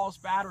from Hall's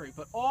battery.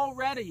 But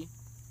already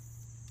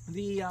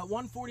the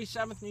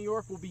 147th New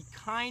York will be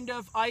kind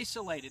of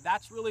isolated.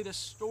 That's really the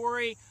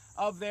story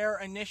of their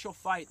initial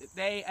fight, that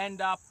they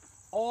end up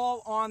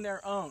all on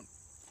their own.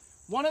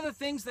 One of the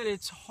things that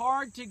it's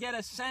hard to get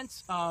a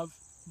sense of,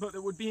 but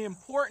that would be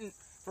important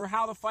for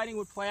how the fighting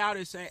would play out,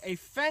 is a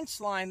fence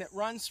line that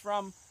runs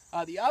from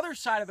the other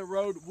side of the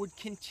road would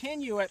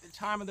continue at the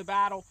time of the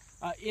battle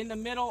in the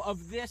middle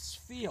of this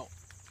field.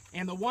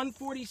 And the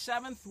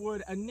 147th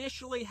would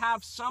initially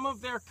have some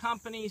of their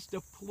companies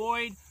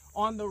deployed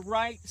on the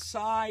right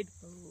side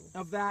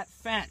of that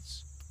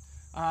fence.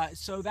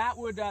 So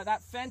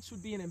that fence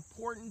would be an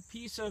important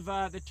piece of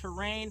the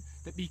terrain,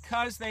 that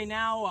because they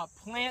now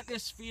plant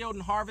this field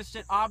and harvest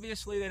it,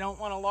 obviously they don't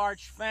want a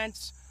large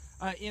fence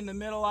in the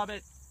middle of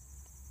it.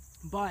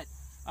 But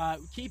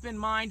keep in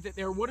mind that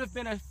there would have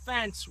been a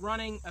fence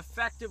running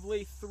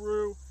effectively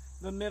through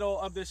the middle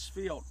of this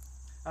field.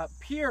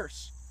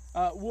 Pierce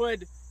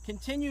would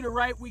continue to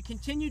write, "We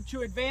continued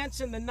to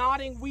advance in the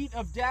nodding wheat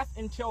of death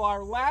until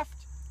our left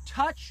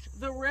touched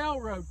the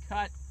railroad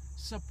cut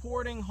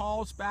supporting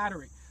Hall's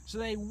battery." So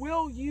they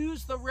will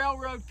use the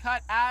railroad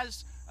cut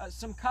as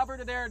some cover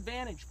to their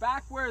advantage.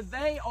 Back where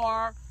they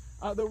are,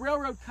 the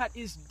railroad cut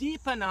is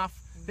deep enough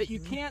that you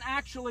can't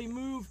actually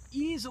move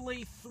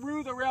easily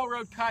through the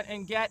railroad cut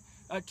and get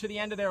to the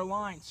end of their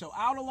line. So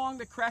out along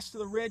the crest of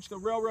the ridge, the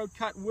railroad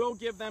cut will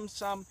give them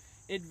some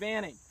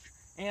advantage.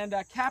 And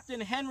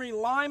Captain Henry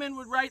Lyman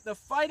would write, the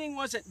fighting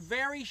was at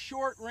very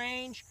short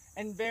range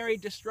and very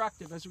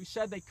destructive. As we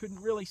said, they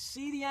couldn't really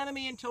see the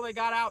enemy until they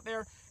got out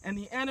there, and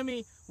the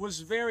enemy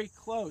was very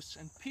close.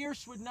 And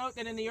Pierce would note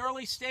that in the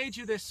early stage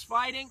of this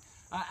fighting,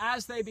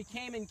 as they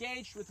became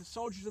engaged with the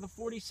soldiers of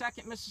the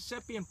 42nd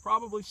Mississippi and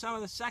probably some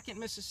of the 2nd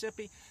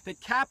Mississippi,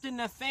 that Captain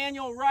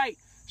Nathaniel Wright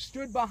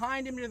stood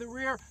behind him to the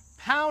rear,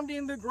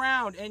 pounding the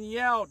ground and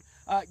yelled,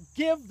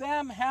 "Give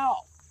them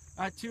hell,"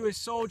 to his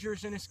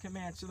soldiers in his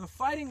command. So the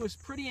fighting was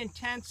pretty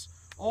intense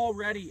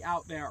already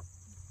out there.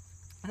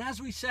 And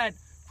as we said,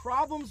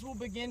 problems will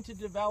begin to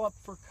develop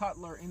for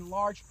Cutler in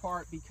large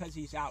part because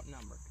he's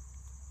outnumbered.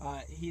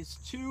 His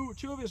two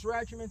of his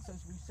regiments, as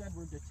we said,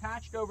 were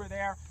detached over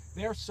there.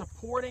 They're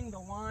supporting the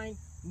line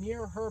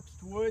near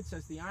Herbst Woods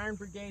as the Iron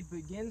Brigade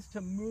begins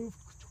to move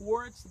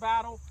towards the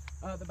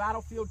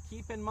battlefield.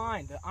 Keep in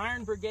mind, the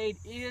Iron Brigade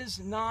is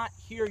not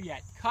here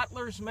yet.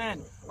 Cutler's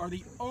men are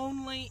the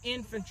only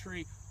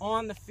infantry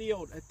on the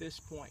field at this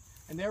point,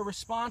 and they're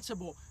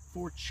responsible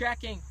for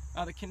checking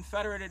the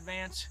Confederate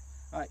advance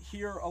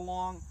here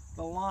along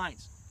the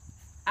lines.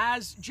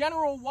 As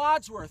General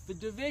Wadsworth, the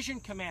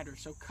division commander,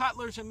 so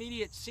Cutler's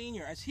immediate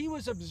senior, as he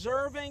was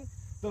observing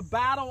the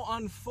battle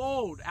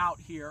unfold out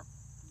here,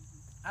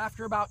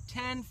 after about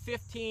 10,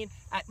 15,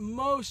 at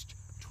most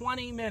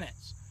 20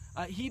 minutes,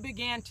 he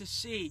began to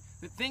see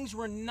that things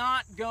were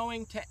not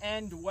going to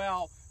end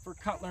well for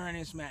Cutler and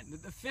his men.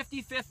 The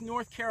 55th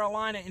North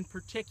Carolina in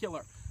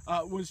particular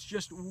was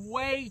just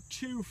way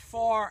too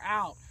far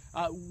out,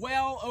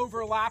 well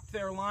overlapped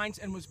their lines,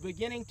 and was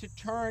beginning to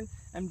turn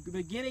and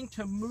beginning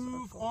to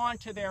move on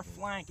to their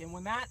flank. And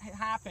when that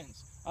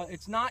happens,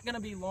 it's not going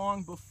to be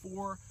long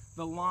before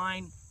the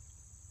line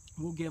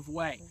will give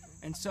way.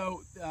 And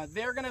so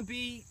they're going to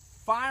be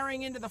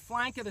firing into the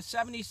flank of the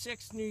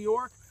 76th New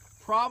York,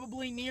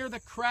 probably near the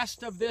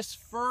crest of this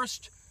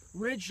first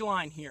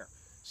ridgeline here.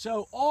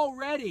 So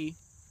already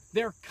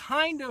they're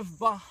kind of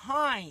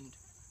behind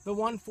the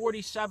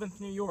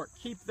 147th New York.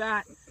 Keep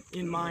that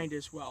in mind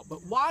as well.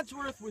 But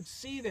Wadsworth would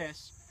see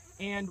this,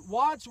 and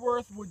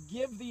Wadsworth would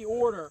give the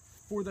order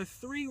for the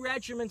 3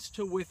 regiments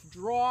to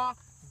withdraw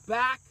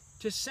back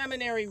to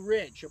Seminary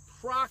Ridge,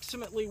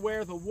 approximately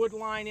where the wood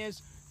line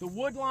is. The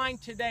wood line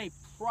today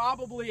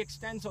probably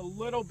extends a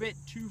little bit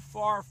too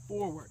far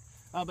forward,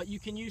 but you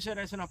can use it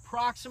as an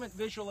approximate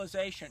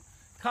visualization.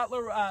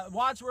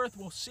 Wadsworth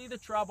will see the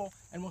trouble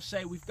and will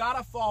say, we've got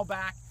to fall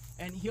back,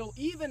 and he'll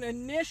even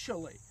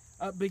initially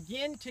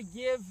begin to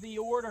give the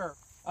order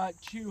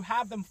to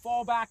have them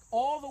fall back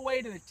all the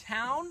way to the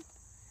town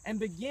and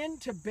begin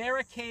to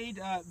barricade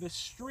the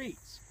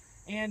streets.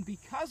 And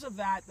because of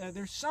that,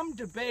 there's some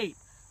debate.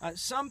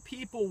 Some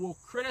people will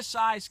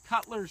criticize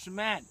Cutler's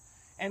men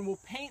and will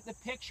paint the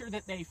picture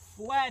that they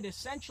fled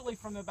essentially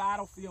from the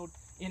battlefield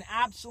in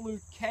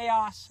absolute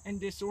chaos and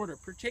disorder,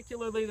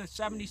 particularly the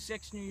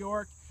 76th New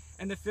York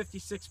and the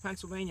 56th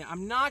Pennsylvania.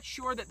 I'm not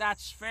sure that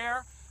that's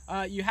fair.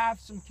 You have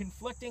some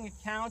conflicting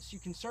accounts. You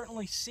can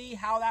certainly see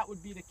how that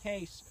would be the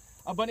case.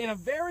 But in a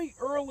very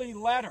early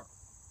letter,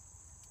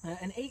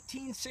 an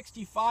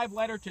 1865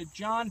 letter to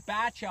John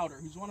Batchelder,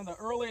 who's one of the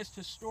earliest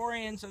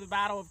historians of the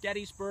Battle of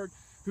Gettysburg,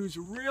 who's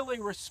really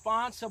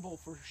responsible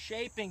for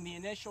shaping the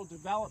initial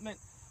development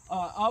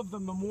of the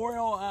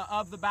memorial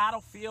of the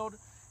battlefield.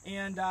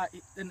 And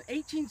an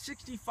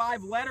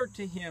 1865 letter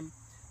to him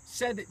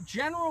said that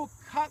General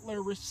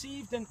Cutler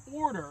received an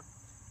order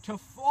to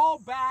fall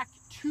back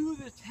to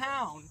the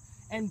town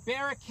and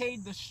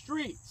barricade the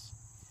streets.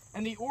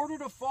 And the order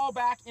to fall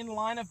back in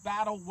line of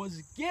battle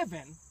was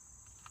given,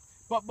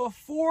 but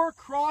before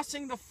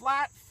crossing the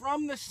flat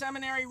from the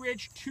Seminary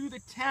Ridge to the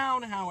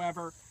town,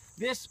 however,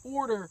 this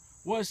order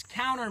was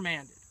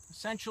countermanded.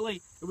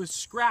 Essentially, it was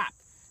scrapped,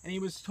 and he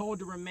was told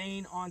to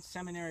remain on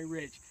Seminary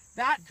Ridge.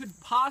 That could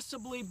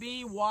possibly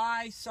be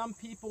why some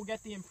people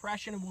get the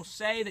impression and will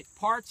say that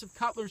parts of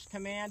Cutler's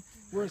command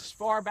were as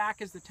far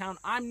back as the town.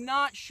 I'm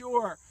not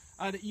sure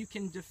that you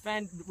can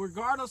defend,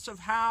 regardless of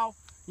how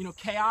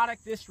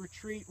chaotic this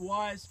retreat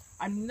was,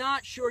 I'm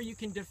not sure you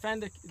can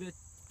defend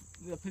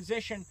the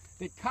position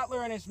that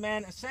Cutler and his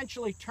men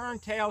essentially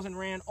turned tails and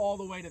ran all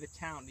the way to the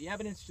town. The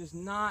evidence does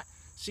not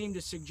seem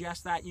to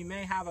suggest that. You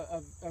may have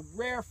a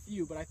rare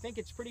few, but I think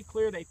it's pretty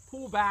clear they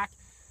pull back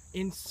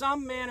in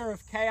some manner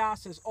of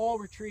chaos, as all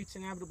retreats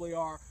inevitably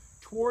are,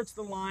 towards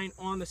the line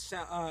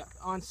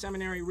on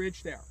Seminary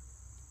Ridge there.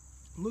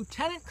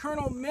 Lieutenant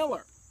Colonel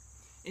Miller,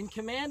 in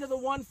command of the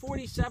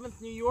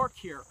 147th New York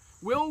here,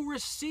 will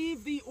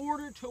receive the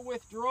order to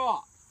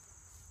withdraw.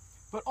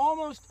 But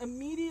almost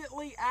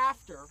immediately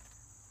after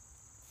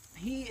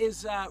he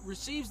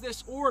receives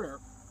this order,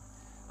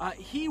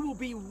 he will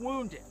be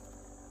wounded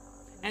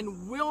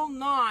and will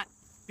not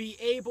be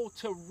able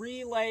to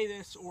relay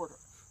this order.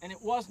 And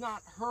it was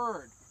not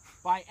heard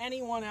by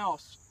anyone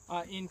else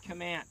in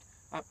command.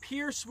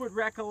 Pierce would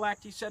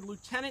recollect, he said,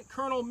 Lieutenant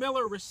Colonel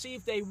Miller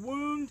received a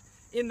wound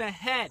in the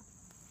head,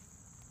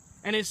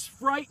 and his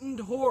frightened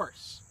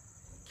horse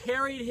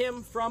carried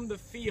him from the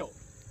field.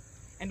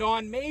 And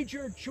on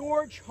Major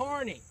George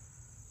Harney,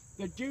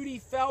 the duty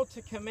fell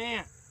to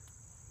command.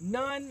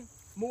 None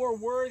more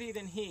worthy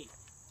than he.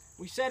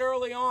 We said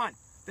early on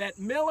that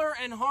Miller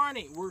and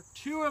Harney were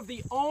two of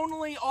the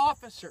only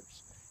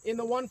officers in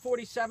the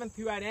 147th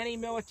who had any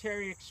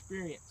military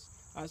experience.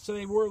 So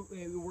they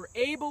were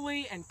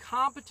ably and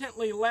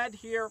competently led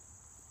here,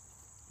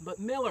 but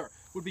Miller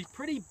would be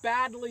pretty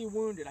badly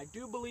wounded. I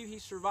do believe he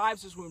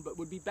survives his wound, but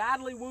would be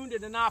badly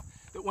wounded enough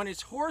that when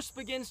his horse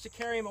begins to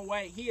carry him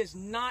away, he is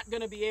not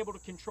going to be able to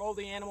control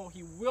the animal.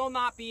 He will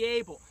not be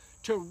able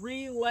to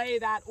relay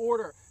that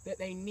order that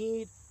they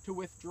need to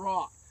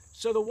withdraw.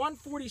 So the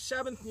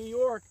 147th New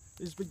York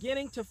is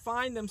beginning to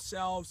find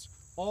themselves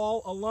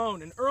all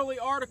alone. An early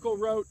article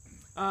wrote,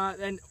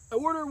 an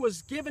order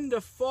was given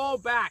to fall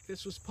back.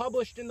 This was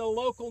published in the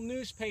local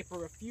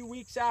newspaper a few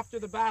weeks after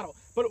the battle,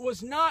 but it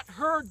was not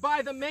heard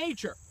by the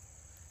major.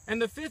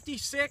 And the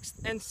 56th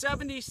and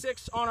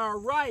 76th on our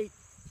right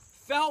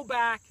fell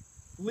back,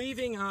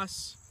 leaving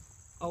us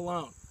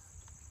alone.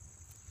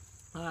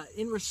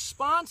 In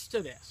response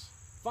to this,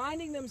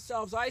 finding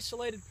themselves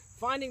isolated,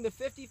 finding the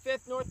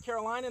 55th North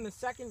Carolina and the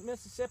 2nd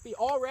Mississippi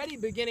already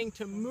beginning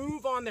to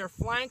move on their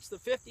flanks, the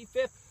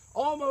 55th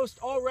almost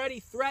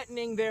already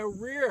threatening their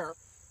rear,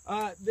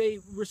 they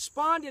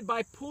responded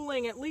by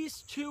pulling at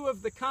least two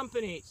of the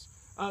companies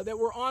that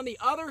were on the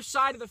other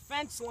side of the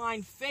fence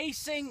line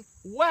facing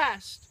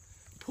west,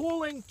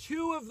 pulling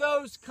two of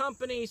those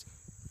companies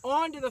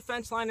onto the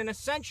fence line and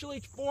essentially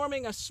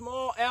forming a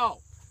small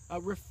L,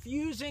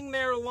 refusing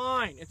their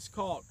line, it's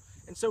called.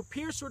 And so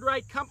Pierce would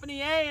write,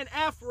 Company A and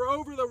F were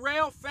over the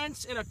rail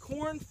fence in a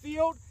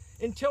cornfield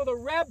until the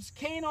Rebs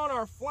came on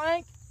our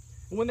flank.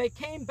 And when they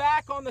came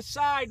back on the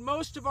side,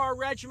 most of our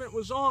regiment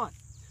was on.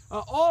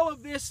 All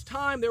of this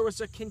time, there was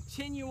a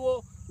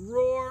continual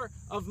roar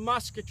of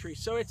musketry.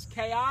 So it's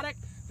chaotic.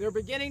 They're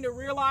beginning to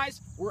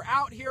realize we're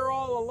out here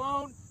all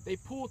alone. They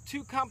pull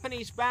two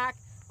companies back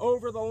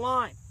over the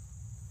line.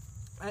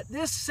 At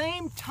this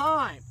same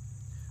time,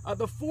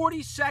 the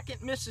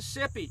 42nd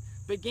Mississippi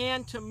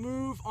began to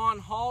move on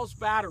Hall's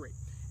battery.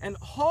 And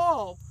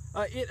Hall,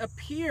 it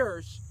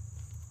appears,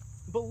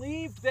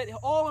 believed that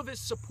all of his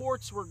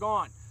supports were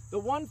gone. The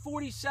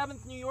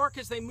 147th New York,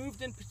 as they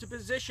moved into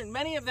position,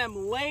 many of them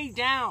lay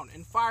down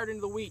and fired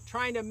into the wheat,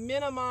 trying to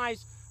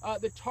minimize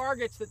the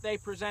targets that they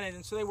presented.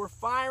 And so they were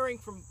firing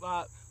from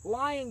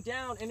lying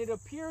down. And it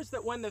appears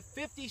that when the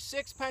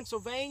 56th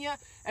Pennsylvania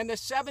and the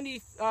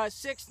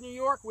 76th New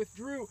York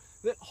withdrew,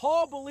 that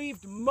Hall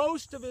believed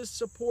most of his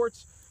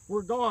supports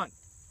were gone.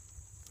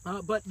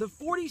 But the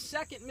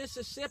 42nd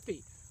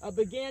Mississippi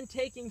began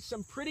taking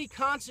some pretty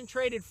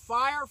concentrated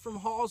fire from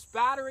Hall's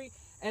battery,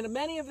 and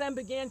many of them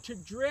began to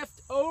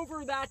drift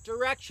over that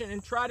direction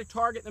and try to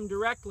target them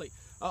directly.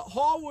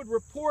 Hall would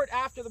report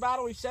after the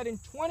battle, he said, in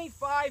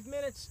 25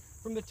 minutes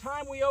from the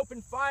time we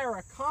opened fire,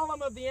 a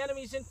column of the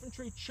enemy's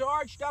infantry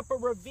charged up a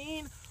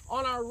ravine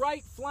on our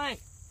right flank,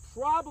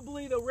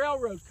 probably the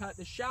railroad cut,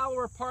 the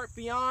shallower part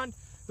beyond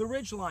the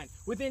ridgeline,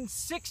 within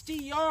 60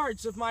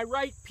 yards of my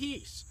right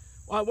piece,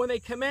 when they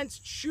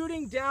commenced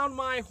shooting down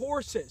my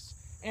horses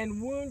and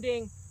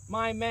wounding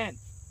my men.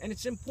 And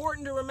it's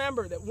important to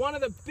remember that one of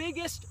the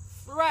biggest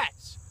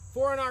threats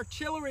for an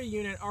artillery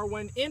unit are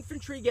when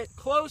infantry get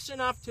close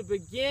enough to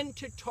begin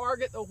to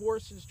target the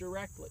horses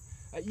directly.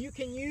 You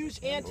can use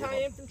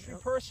anti-infantry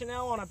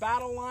personnel on a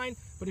battle line,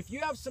 but if you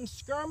have some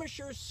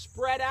skirmishers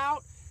spread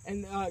out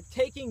and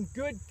taking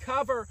good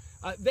cover,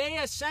 they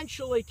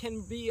essentially can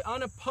be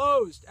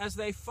unopposed as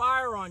they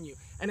fire on you.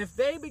 And if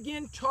they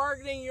begin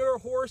targeting your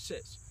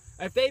horses,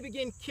 if they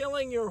begin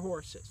killing your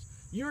horses,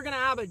 you're going to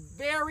have a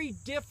very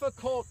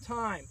difficult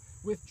time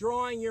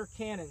withdrawing your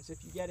cannons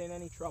if you get in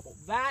any trouble.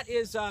 That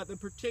is the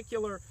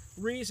particular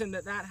reason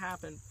that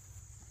happened.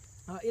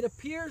 It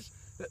appears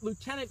that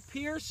Lieutenant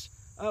Pierce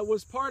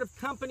was part of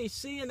Company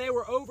C, and they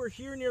were over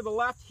here near the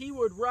left. He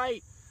would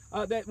write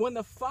that when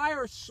the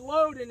fire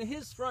slowed in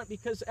his front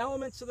because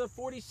elements of the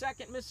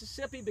 42nd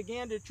Mississippi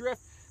began to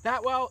drift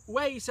that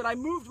way, he said, I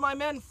moved my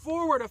men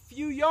forward a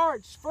few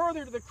yards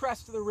further to the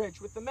crest of the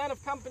ridge with the men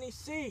of Company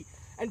C,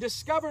 and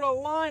discovered a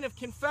line of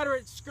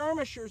Confederate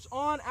skirmishers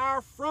on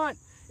our front,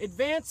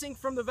 advancing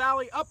from the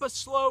valley up a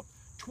slope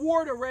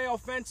toward a rail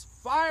fence,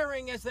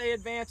 firing as they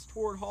advanced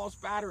toward Hall's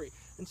battery.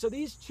 And so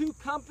these two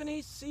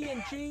companies, C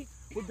and G,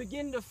 would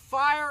begin to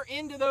fire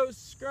into those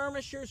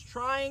skirmishers,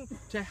 trying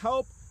to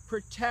help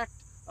protect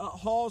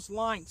Hall's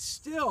line.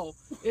 Still,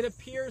 it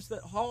appears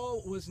that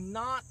Hall was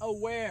not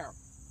aware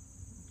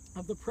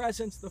of the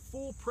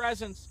full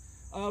presence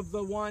of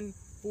the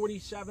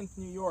 147th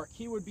New York.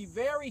 He would be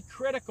very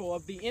critical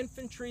of the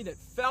infantry that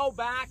fell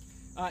back.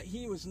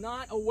 He was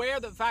not aware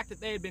of the fact that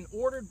they had been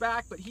ordered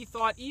back, but he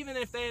thought even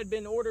if they had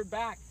been ordered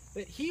back,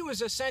 that he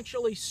was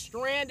essentially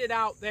stranded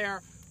out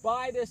there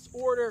by this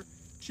order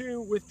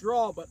to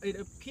withdraw. But it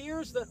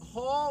appears that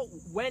Hall,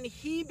 when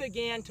he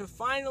began to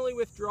finally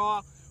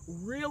withdraw,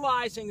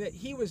 realizing that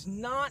he was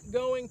not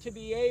going to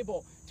be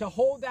able to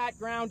hold that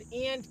ground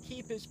and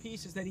keep his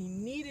pieces, that he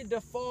needed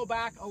to fall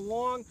back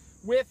along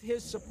with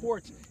his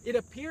supports. It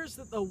appears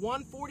that the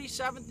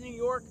 147th New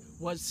York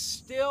was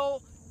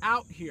still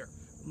out here,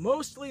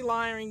 mostly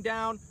lying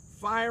down,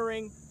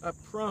 firing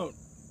prone.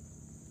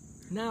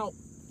 Now,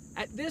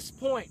 at this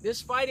point,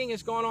 this fighting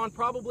has gone on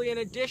probably an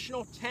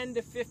additional 10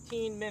 to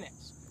 15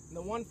 minutes. And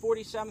the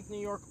 147th New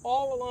York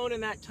all alone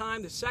in that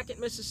time, the 2nd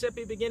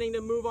Mississippi beginning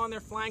to move on their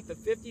flank, the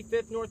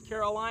 55th North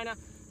Carolina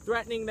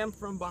threatening them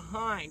from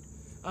behind.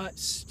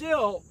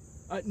 Still,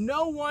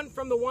 no one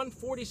from the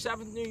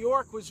 147th New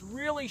York was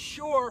really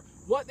sure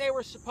what they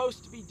were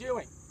supposed to be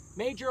doing.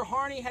 Major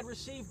Harney had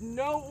received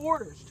no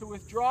orders to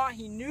withdraw.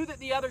 He knew that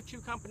the other 2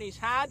 companies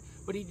had,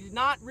 but he did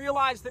not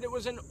realize that it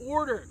was an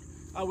ordered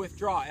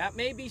withdrawal. That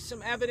may be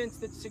some evidence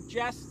that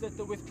suggests that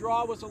the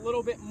withdrawal was a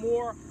little bit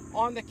more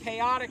on the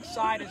chaotic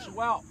side as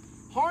well.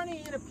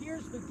 Harney, it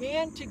appears,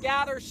 began to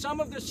gather some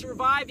of the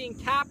surviving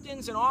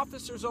captains and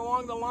officers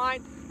along the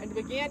line and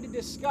began to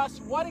discuss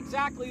what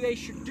exactly they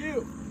should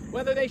do,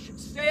 whether they should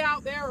stay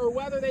out there or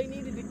whether they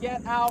needed to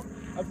get out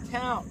of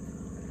town.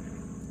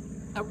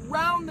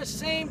 Around the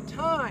same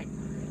time,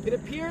 it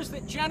appears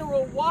that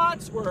General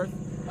Wadsworth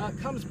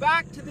comes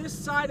back to this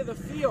side of the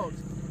field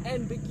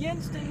and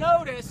begins to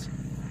notice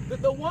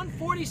that the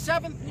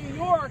 147th New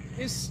York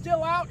is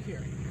still out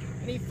here.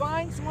 And he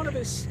finds one of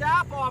his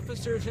staff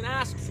officers and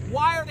asks,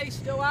 why are they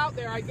still out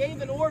there? I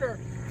gave an order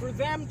for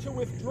them to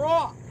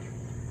withdraw.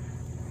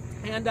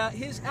 And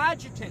his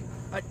adjutant,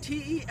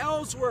 T.E.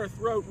 Ellsworth,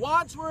 wrote,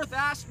 Wadsworth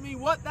asked me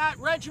what that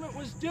regiment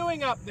was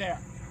doing up there.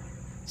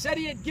 Said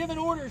he had given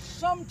orders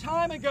some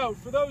time ago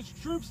for those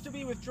troops to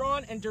be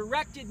withdrawn and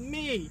directed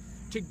me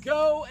to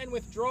go and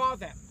withdraw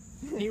them.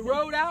 And he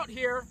wrote out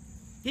here,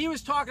 he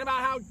was talking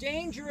about how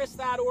dangerous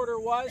that order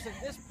was. At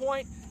this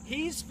point,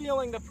 he's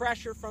feeling the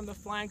pressure from the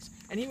flanks,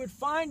 and he would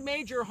find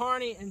Major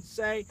Harney and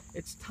say,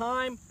 it's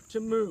time to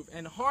move.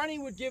 And Harney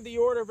would give the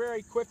order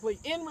very quickly,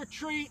 in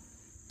retreat,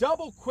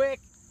 double quick,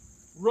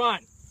 run.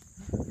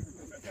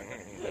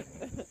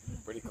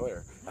 Pretty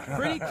clear.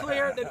 Pretty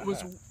clear that it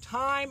was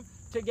time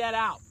to get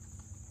out.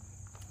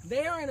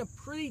 They are in a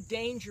pretty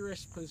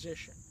dangerous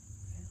position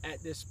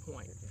at this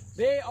point.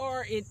 They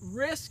are at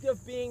risk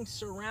of being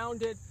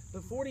surrounded. The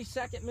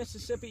 42nd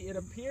Mississippi, it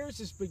appears,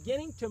 is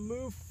beginning to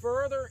move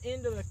further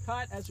into the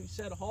cut. As we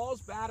said,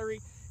 Hall's battery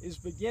is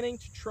beginning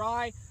to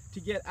try to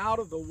get out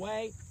of the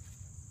way.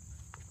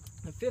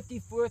 The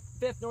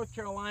 55th North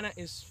Carolina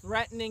is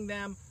threatening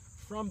them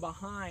from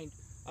behind.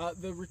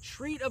 The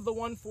retreat of the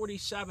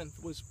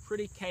 147th was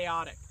pretty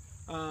chaotic.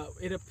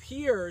 It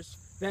appears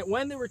that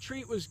when the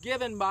retreat was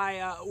given by,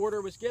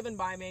 order was given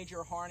by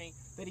Major Harney,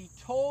 that he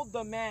told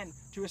the men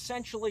to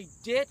essentially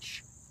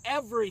ditch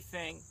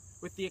everything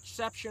with the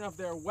exception of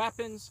their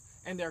weapons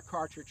and their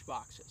cartridge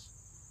boxes.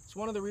 It's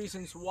one of the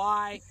reasons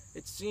why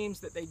it seems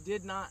that they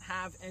did not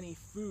have any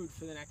food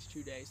for the next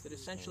 2 days, that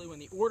essentially when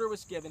the order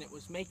was given, it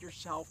was make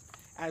yourself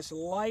as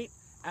light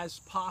as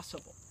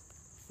possible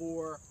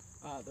for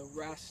the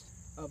rest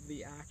of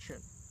the action.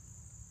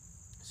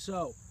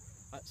 So,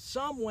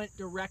 some went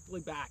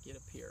directly back, it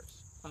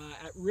appears,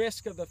 at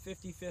risk of the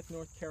 55th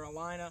North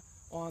Carolina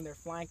on their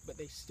flank, but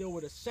they still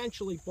would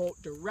essentially bolt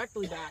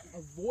directly back,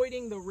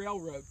 avoiding the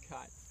railroad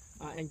cut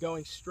and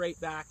going straight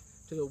back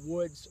to the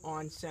woods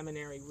on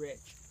Seminary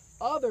Ridge.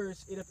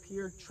 Others, it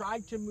appeared,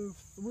 tried to move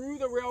through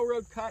the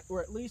railroad cut,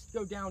 or at least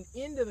go down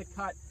into the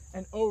cut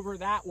and over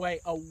that way,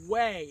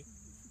 away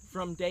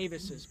from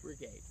Davis's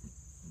brigade.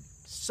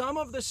 Some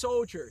of the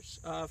soldiers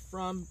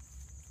from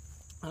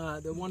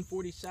the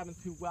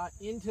 147th who got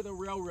into the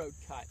railroad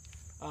cut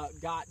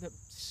got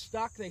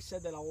stuck. They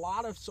said that a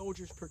lot of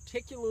soldiers,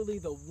 particularly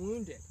the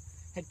wounded,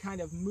 had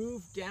kind of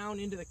moved down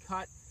into the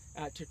cut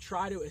to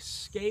try to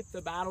escape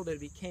the battle. That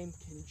became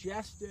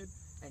congested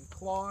and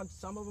clogged.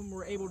 Some of them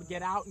were able to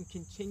get out and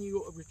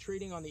continue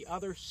retreating on the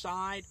other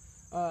side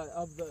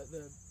of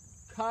the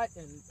cut,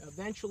 and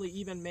eventually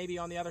even maybe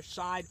on the other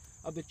side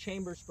of the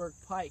Chambersburg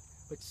Pike.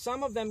 But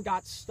some of them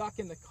got stuck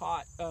in the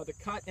cut,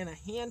 and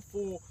a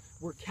handful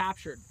were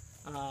captured.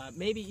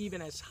 Maybe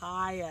even as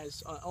high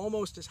as,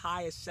 almost as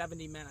high as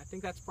 70 men. I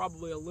think that's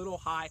probably a little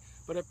high,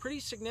 but a pretty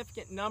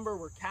significant number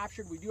were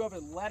captured. We do have a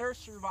letter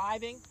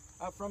surviving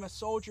from a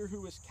soldier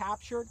who was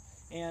captured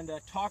and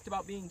talked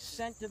about being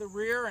sent to the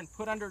rear and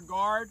put under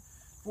guard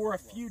for a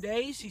few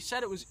days. He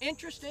said it was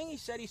interesting. He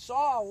said he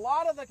saw a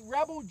lot of the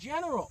rebel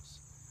generals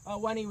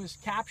when he was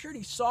captured.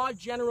 He saw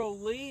General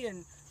Lee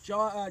and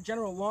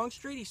General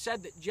Longstreet. He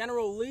said that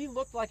General Lee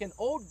looked like an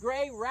old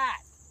gray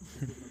rat.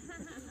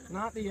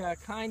 Not the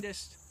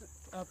kindest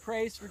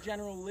praise for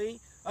General Lee,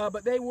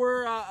 but they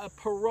were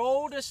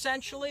paroled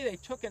essentially. They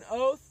took an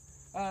oath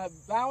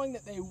vowing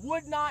that they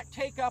would not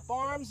take up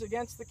arms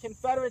against the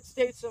Confederate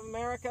States of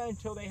America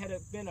until they had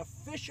been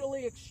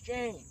officially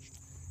exchanged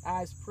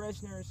as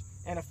prisoners,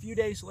 and a few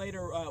days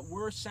later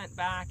were sent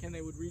back, and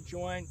they would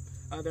rejoin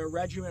their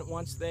regiment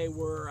once they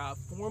were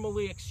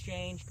formally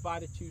exchanged by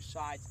the two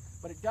sides.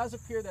 But it does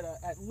appear that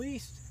at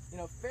least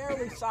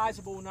fairly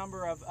sizable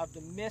number of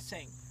the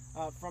missing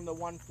from the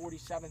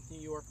 147th New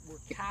York were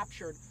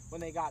captured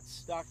when they got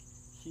stuck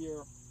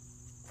here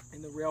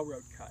in the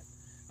railroad cut.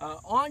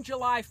 On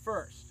July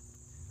 1st,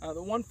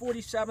 the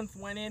 147th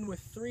went in with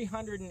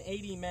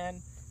 380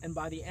 men, and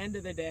by the end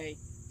of the day,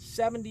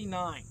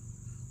 79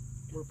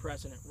 were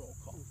President roll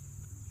call.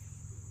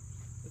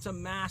 It's a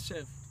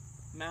massive,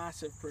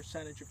 massive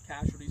percentage of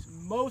casualties.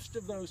 Most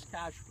of those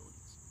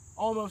casualties,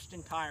 almost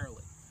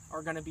entirely,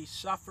 are going to be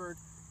suffered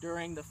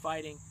during the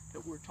fighting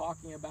that we're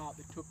talking about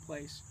that took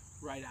place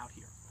right out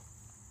here.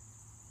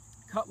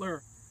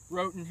 Cutler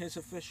wrote in his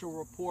official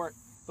report,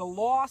 "The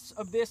loss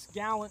of this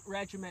gallant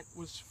regiment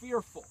was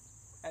fearful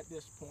at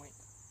this point.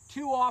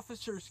 2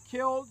 officers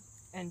killed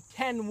and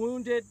 10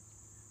 wounded,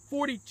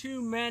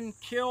 42 men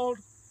killed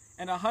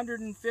and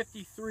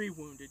 153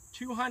 wounded,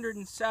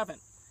 207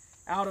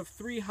 out of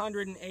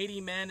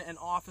 380 men and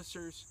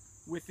officers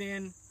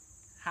within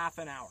half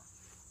an hour."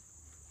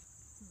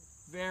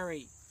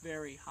 Very,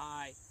 very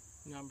high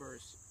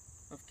numbers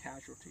of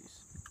casualties.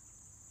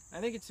 I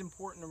think it's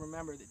important to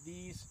remember that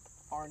these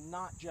are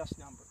not just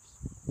numbers.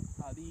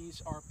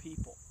 These are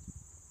people.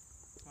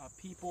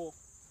 People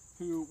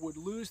who would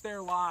lose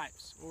their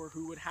lives or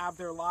who would have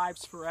their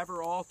lives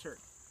forever altered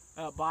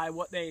by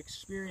what they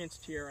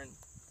experienced here. And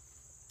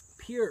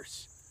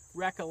Pierce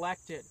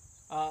recollected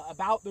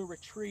about the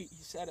retreat.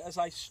 He said, "As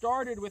I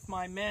started with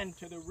my men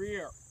to the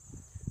rear,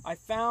 I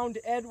found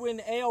Edwin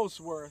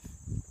Aylesworth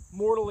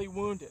mortally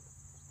wounded,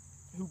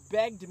 who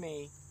begged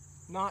me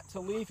not to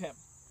leave him.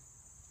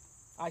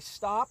 I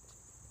stopped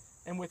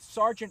and with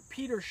Sergeant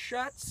Peter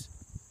Schutz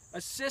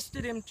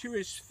assisted him to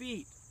his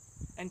feet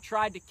and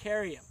tried to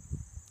carry him."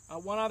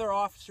 One other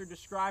officer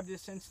described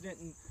this incident,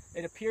 and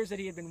it appears that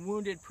he had been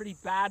wounded pretty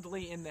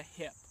badly in the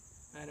hip,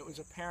 and it was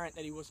apparent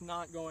that he was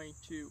not going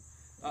to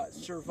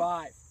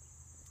survive.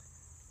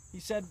 He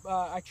said,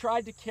 "I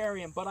tried to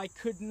carry him, but I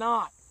could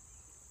not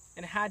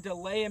and had to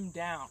lay him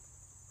down.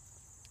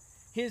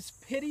 His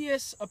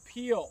piteous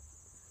appeal,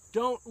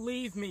 'Don't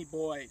leave me,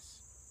 boys,'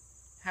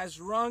 has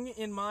rung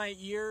in my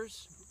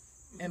ears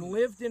and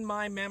lived in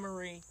my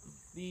memory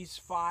these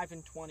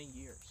 25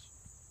 years."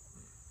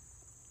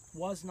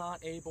 Was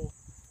not able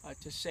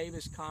to save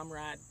his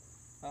comrade.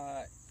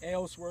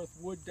 Aylesworth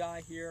would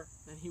die here,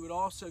 and he would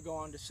also go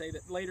on to say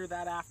that later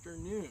that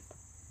afternoon,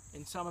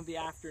 in some of the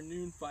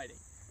afternoon fighting,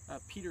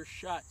 Peter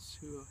Schutz,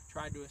 who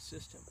tried to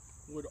assist him,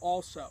 would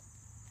also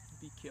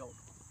be killed.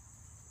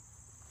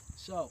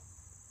 So,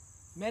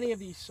 many of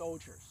these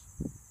soldiers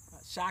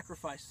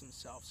sacrificed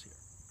themselves here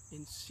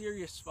in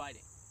serious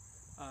fighting.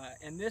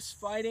 And this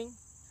fighting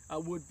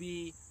would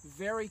be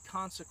very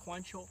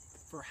consequential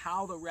for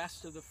how the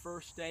rest of the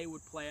first day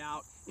would play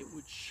out. It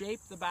would shape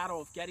the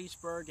Battle of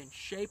Gettysburg and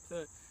shape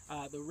the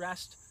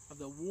rest of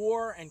the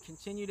war and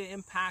continue to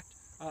impact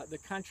the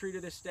country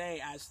to this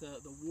day as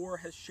the war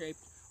has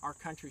shaped our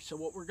country. So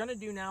what we're going to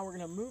do now, we're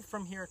going to move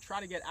from here, try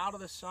to get out of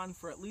the sun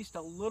for at least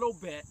a little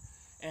bit,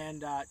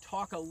 and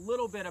talk a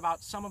little bit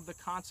about some of the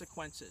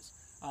consequences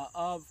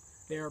of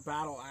their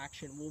battle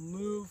action. We'll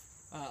move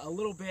a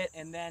little bit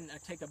and then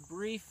take a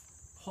brief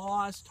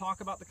pause,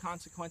 talk about the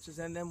consequences,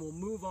 and then we'll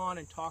move on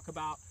and talk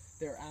about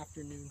their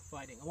afternoon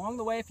fighting. Along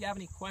the way, if you have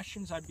any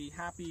questions, I'd be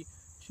happy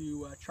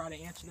to try to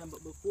answer them.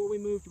 But before we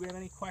move, do we have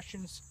any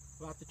questions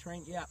about the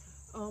train? Yeah.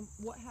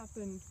 What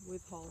happened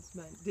with Hall's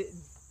men?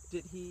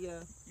 Did he?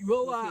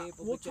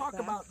 We'll talk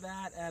about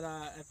that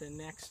at the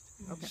next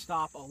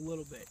stop a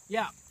little bit.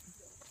 Yeah.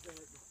 The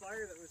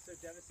fire that was so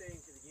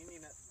devastating to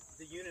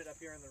the unit up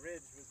here on the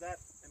ridge, was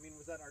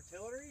that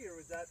artillery, or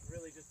was that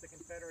really just the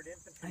Confederate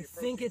infantry? I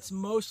think it's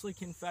mostly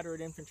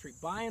Confederate infantry.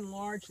 By and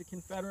large, the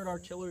Confederate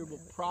artillery will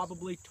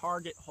probably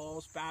target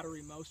Hall's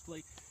battery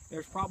mostly.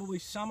 There's probably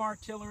some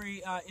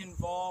artillery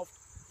involved,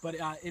 but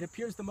it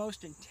appears the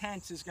most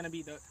intense is going to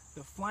be the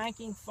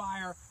flanking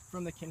fire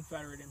from the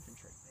Confederate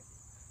infantry.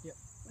 Yep.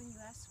 When you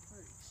asked for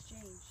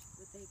exchange,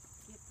 would they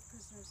give the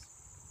prisoners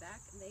back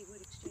and they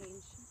would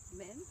exchange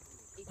men?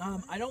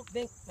 I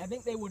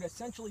think they would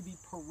essentially be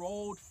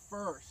paroled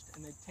first,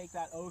 and they'd take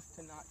that oath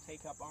to not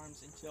take up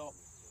arms until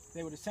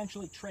they would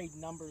essentially trade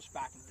numbers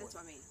back and forth.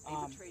 That's what I mean. They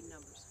would trade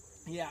numbers.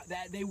 Yeah,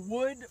 that they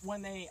would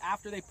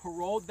after they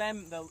paroled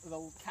them.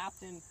 The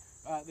captain,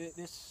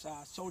 this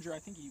soldier, I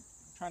think I'm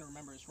trying to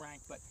remember his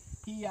rank, but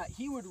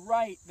he would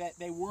write that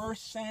they were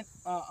sent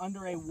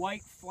under a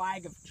white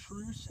flag of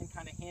truce and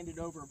kind of handed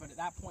over. But at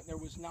that point, there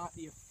was not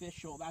the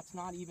official. That's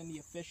not even the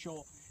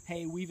official.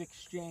 Hey, we've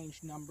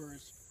exchanged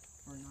numbers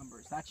for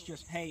numbers. That's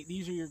just, hey,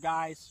 these are your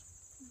guys.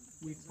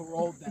 We've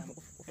paroled them.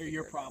 They're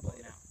your problem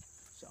now.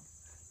 So,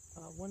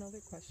 one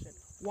other question: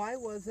 why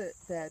was it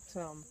that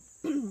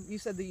you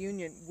said the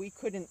Union, we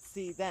couldn't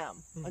see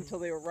them until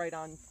they were right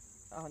on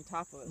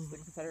top of us, the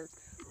Confederates?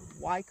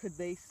 Why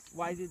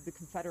did the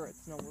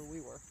Confederates know where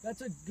we were? That's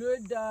a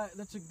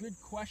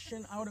good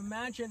question. I would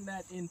imagine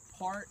that in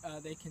part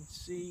they can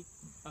see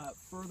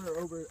further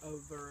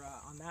over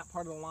on that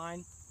part of the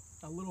line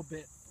a little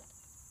bit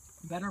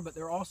better, but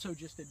they're also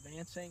just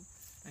advancing,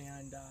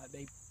 and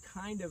they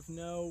kind of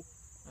know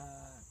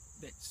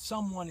that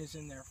someone is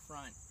in their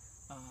front.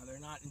 They're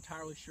not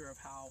entirely sure of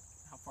how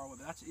far away.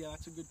 But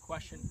that's a good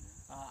question.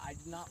 I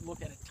did not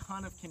look at a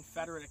ton of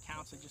Confederate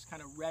accounts. I just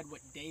kind of read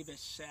what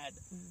Davis said,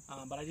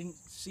 but I didn't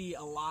see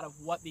a lot of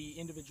what the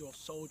individual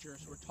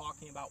soldiers were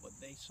talking about, what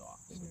they saw.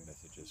 Some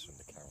messages from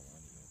the Carolina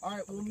unit. All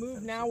right, we'll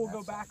move now. We'll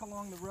go back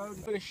along the road.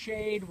 Put a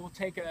shade. We'll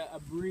take a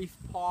brief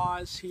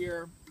pause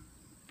here,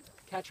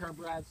 catch our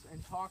breaths,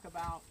 and talk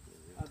about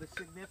the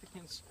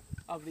significance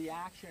of the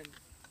action.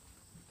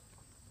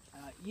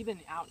 Even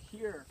out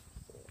here,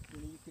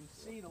 you can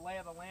see the lay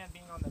of the land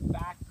being on the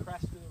back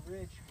crest of the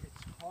ridge.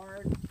 It's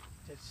hard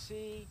to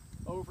see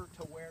over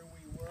to where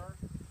we were.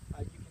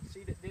 You can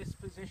see that this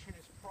position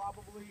is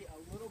probably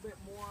a little bit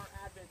more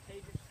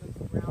advantageous than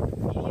the ground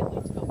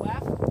immediately to the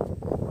left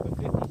for the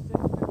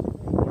 56th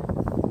Pennsylvania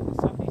and the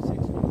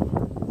 76th New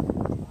York.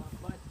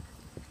 But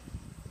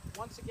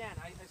once again,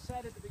 I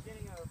said at the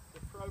beginning of the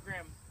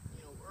program,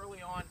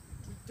 early on,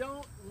 we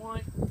don't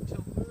want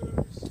to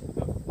lose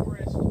the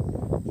forest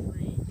or the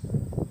trees.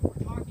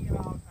 We're talking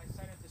about, I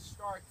said at the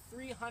start,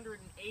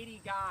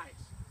 380 guys.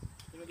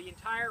 The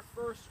entire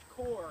First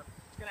Corps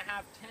is going to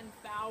have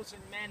 10,000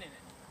 men in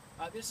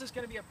it. This is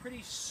going to be a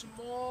pretty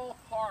small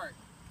part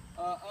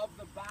of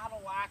the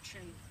battle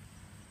action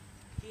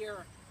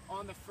here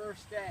on the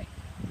first day.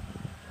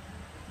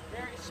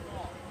 Very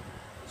small.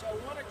 So I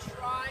want to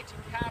try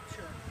to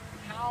capture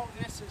how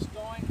this is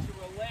going to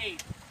relate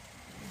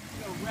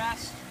to the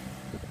rest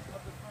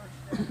of the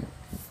first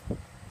day.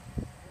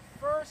 The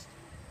first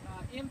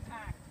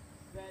impact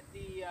that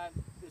the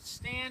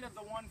stand of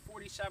the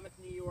 147th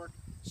New York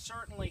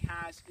certainly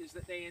has is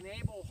that they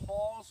enable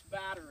Hall's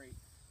battery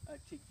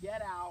to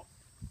get out,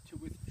 to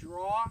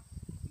withdraw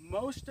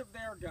most of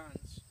their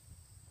guns,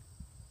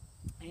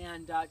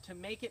 and to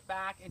make it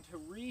back and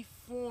to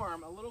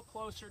reform a little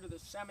closer to the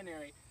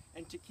seminary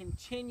and to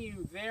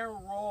continue their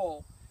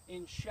role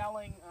in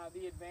shelling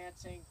the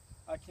advancing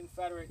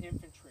Confederate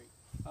infantry.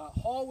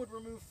 Hall would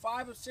remove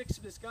 5 of 6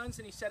 of his guns,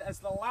 and he said as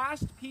the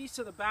last piece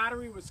of the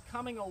battery was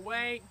coming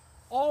away,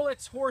 all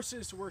its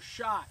horses were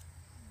shot.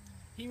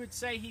 He would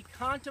say he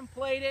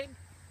contemplated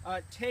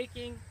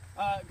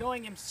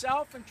going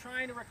himself and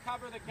trying to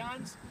recover the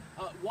guns.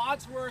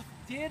 Wadsworth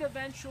did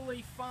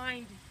eventually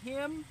find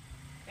him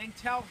and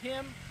tell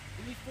him,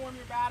 reform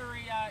your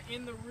battery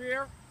in the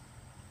rear.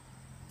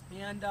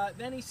 And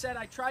then he said,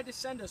 I tried to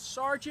send a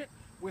sergeant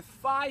with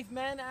 5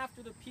 men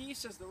after the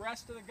piece as the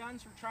rest of the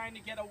guns were trying to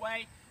get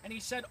away. And he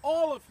said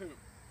all of whom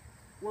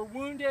were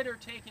wounded or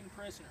taken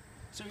prisoner.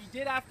 So he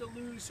did have to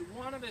lose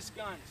 1 of his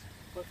guns.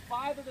 But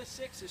 5 of the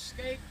 6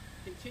 escaped,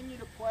 continue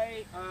to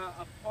play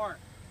a part.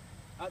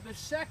 The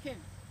second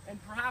and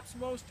perhaps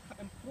most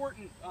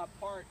important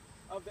part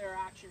of their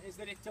action is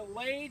that it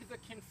delayed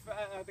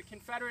the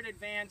Confederate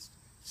advance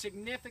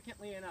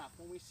significantly enough.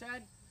 When we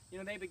said,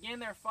 they begin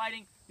their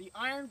fighting, the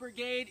Iron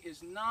Brigade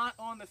is not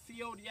on the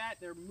field yet.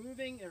 They're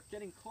moving, they're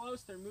getting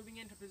close, they're moving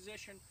into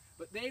position,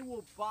 but they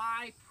will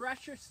buy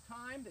precious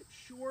time that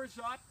shores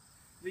up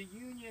the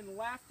Union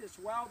left as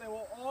well. They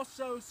will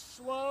also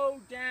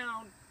slow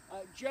down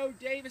Joe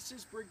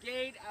Davis's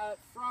brigade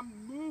from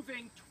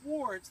moving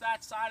towards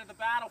that side of the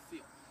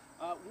battlefield.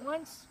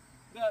 Once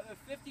the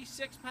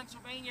 56th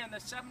Pennsylvania and the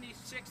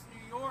 76th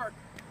New York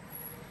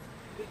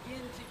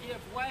begin to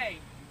give way,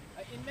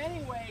 in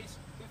many ways,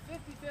 the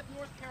 55th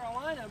North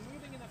Carolina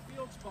moving in the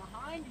fields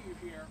behind you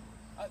here,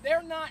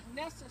 they're not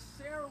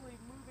necessarily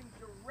moving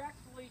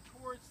directly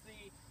towards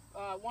the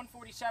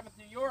 147th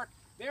New York.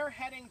 They're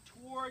heading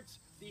towards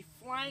the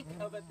flank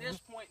of, at this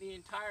point, the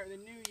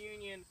new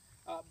Union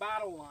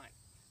battle line.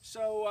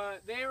 So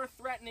they are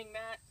threatening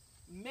that.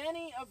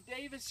 Many of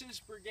Davis's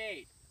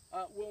brigade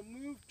will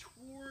move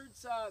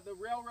towards the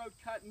railroad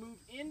cut, move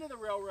into the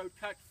railroad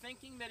cut,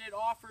 thinking that it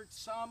offered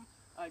some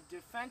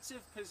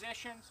defensive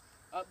positions,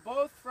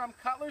 both from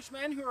Cutler's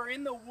men who are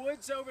in the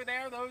woods over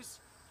there. Those,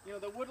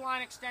 the wood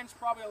line extends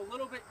probably a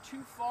little bit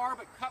too far,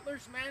 but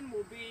Cutler's men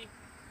will be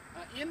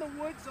in the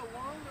woods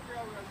along the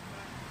railroad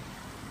cut.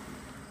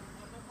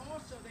 But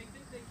also, they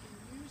think they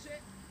can use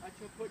it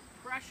to put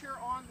pressure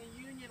on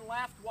the Union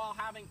left while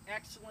having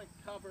excellent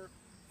cover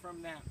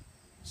from them.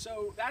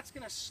 So that's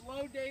going to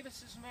slow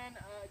Davis's men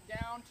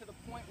down to the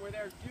point where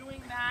they're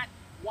doing that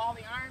while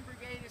the Iron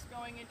Brigade is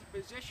going into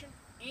position,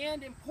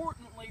 and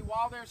importantly,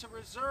 while there's a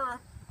reserve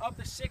of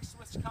the 6th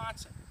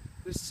Wisconsin.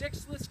 The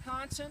 6th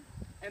Wisconsin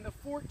and the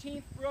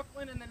 14th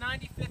Brooklyn and the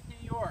 95th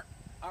New York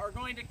are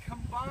going to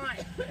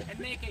combine and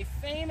make a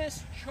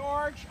famous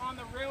charge on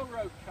the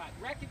railroad cut,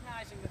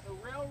 recognizing that the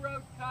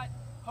railroad cut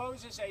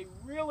poses a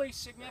really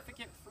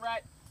significant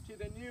threat to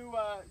the new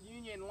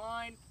Union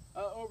line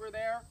over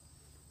there,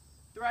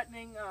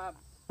 threatening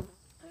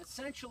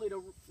essentially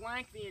to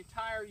flank the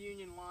entire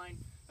Union line.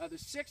 The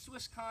 6th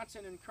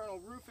Wisconsin and Colonel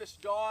Rufus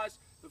Dawes,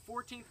 the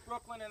 14th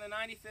Brooklyn and the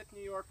 95th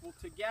New York will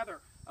together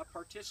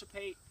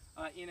participate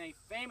in a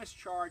famous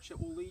charge that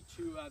will lead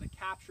to the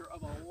capture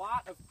of a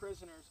lot of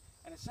prisoners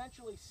and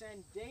essentially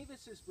send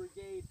Davis's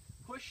brigade,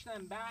 push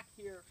them back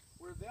here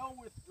where they'll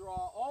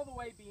withdraw all the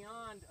way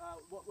beyond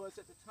what was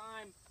at the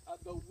time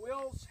the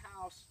Wills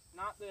house,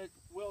 not the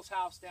Wills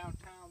house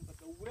downtown, but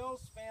the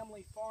Wills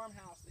family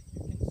farmhouse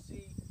that you can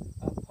see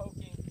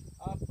poking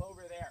up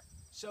over there.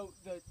 So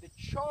the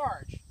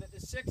charge that the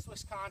 6th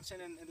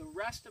Wisconsin and the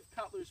rest of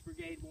Cutler's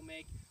brigade will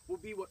make will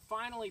be what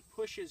finally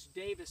pushes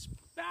Davis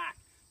back.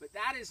 But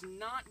that is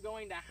not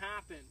going to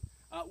happen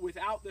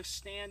without the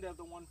stand of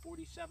the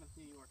 147th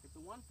New York. If the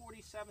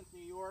 147th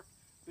New York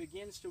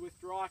begins to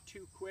withdraw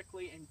too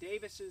quickly and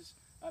Davis's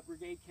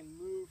brigade can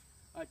move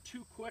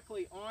too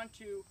quickly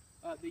onto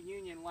the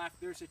Union left,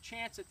 there's a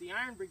chance that the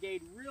Iron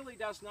Brigade really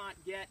does not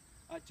get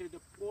to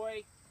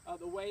deploy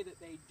the way that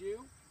they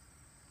do,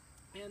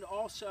 and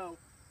also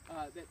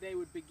that they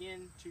would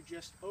begin to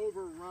just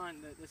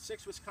overrun. The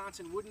 6th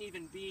Wisconsin wouldn't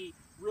even be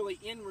really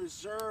in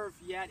reserve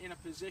yet in a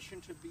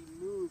position to be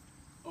moved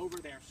over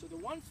there. So the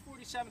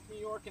 147th New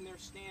York in their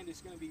stand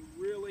is going to be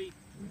really,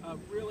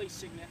 really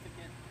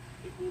significant.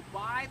 It will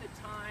buy the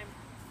time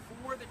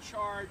for the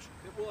charge.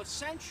 It will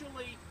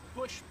essentially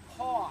push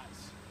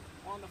pause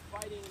on the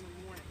fighting in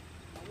the morning.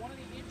 Now, one of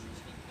the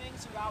interesting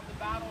things about the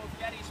Battle of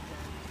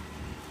Gettysburg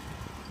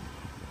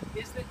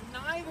is that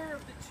neither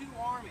of the two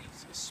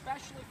armies,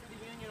 especially for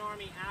the Union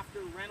Army after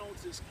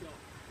Reynolds is killed,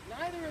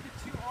 neither of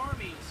the two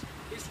armies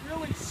is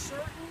really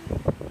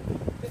certain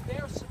that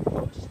they're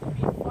supposed to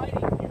be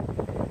fighting here.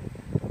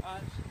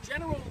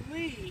 General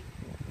Lee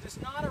does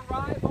not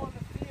arrive on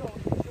the field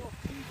until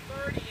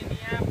 2:30 in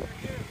the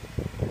afternoon.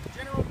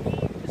 General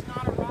Meade does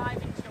not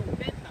arrive until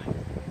midnight.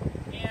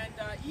 And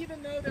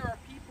even though there are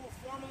people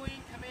formally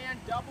in command,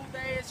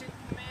 Doubleday is in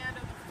command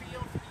of the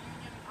field for the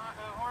Union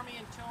Army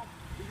until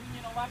the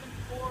Union 11th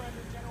Corps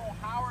under General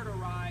Howard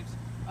arrives,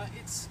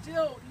 it's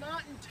still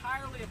not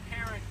entirely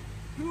apparent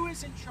who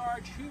is in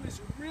charge, who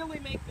is really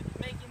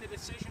making the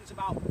decisions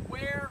about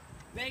where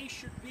they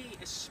should be,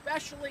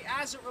 especially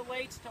as it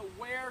relates to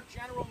where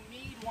General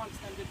Meade wants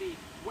them to be,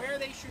 where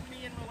they should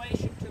be in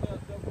relation to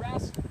the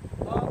rest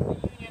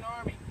of the Union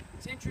Army.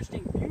 It's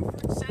interesting,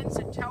 Buford sends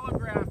a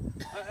telegraph,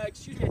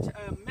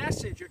 a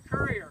message, a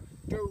courier,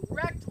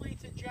 directly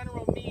to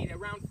General Meade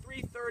around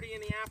 3:30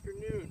 in the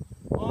afternoon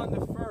on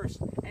the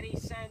 1st, and he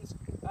says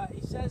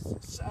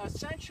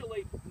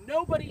essentially,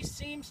 nobody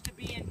seems to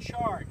be in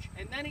charge.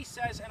 And then he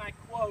says, and I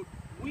quote,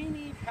 "We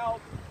need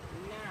help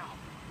now."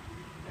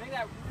 I think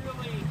that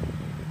really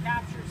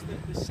captures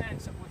the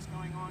sense of what's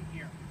going on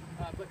here.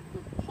 But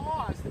the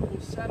pause that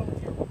will settle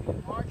here will be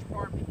in large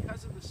part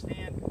because of the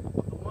stand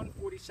of the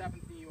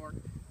 147th New York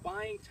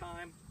buying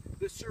time.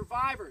 The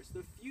survivors,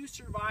 the few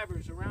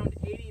survivors, around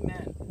 80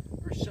 men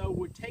or so,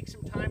 would take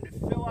some time to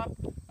fill up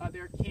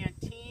their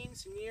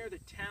canteens near the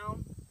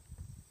town,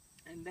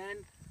 and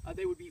then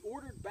they would be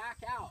ordered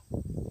back out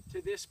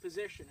to this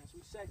position. As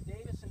we said,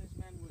 Davis and his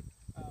men would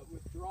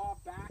withdraw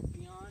back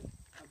beyond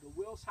the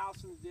Wills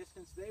House in the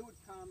distance. They would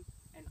come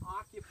and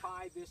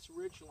occupy this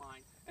ridge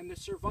line. And the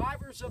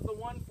survivors of the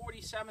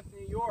 147th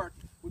New York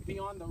would be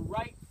on the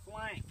right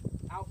flank,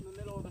 out in the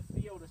middle of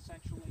the field,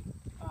 essentially,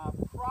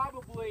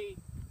 probably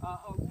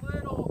a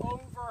little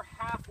over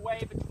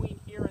halfway between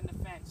here and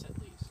the fence, at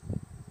least.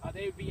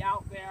 They would be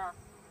out there,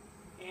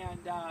 and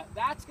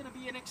that's going to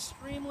be an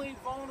extremely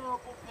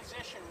vulnerable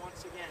position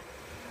once again.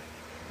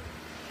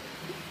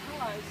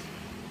 Because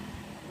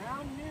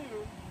around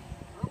noon,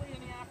 early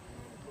in the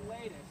afternoon at the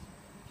latest,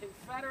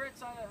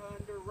 Confederates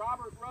under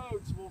Robert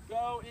Rhodes will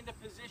go into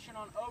position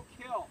on Oak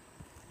Hill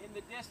in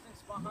the distance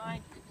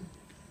behind you.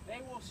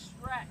 They will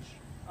stretch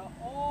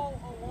all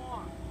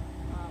along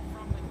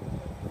from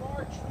the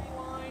far tree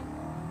line.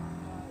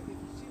 If you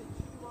see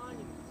the tree line,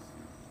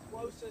 it's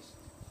closest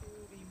to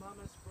the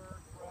Mummersburg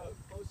Road,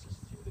 closest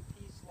to the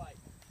Peace Light.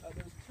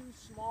 Those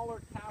two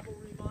smaller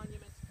cavalry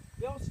monuments,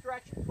 they'll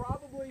stretch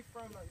probably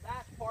from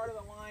that part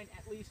of the line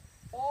at least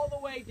all the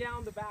way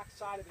down the back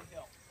side of the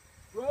hill.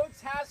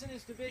 Rhodes has in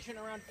his division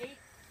around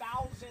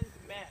 8,000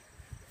 men.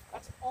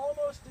 That's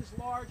almost as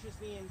large as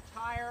the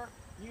entire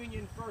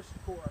Union 1st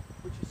Corps,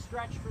 which is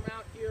stretched from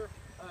out here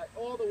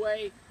all the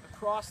way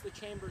across the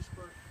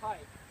Chambersburg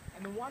Pike.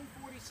 And the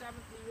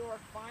 147th New York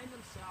find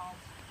themselves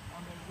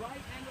on the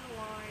right end of the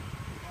line,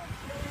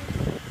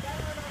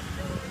 veteran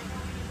artillery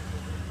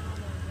on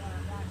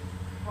that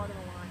part of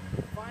the line,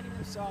 finding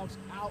themselves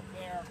out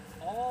there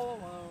all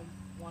alone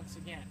once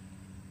again.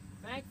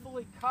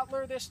 Thankfully,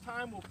 Cutler this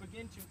time will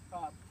begin to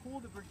pull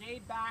the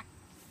brigade back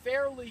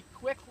fairly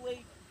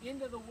quickly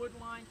into the wood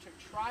line to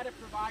try to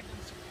provide them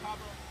some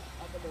cover.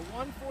 But the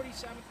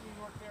 147th New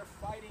York there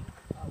fighting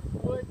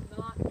would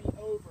not be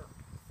over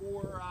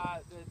for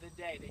the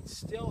day. They'd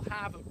still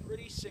have a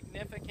pretty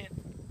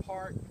significant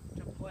part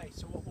to play.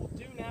 So what we'll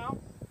do now,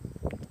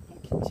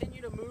 we'll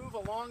continue to move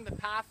along the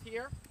path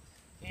here,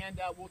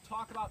 and we'll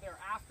talk about their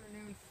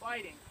afternoon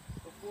fighting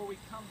before we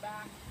come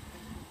back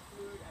and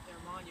conclude at their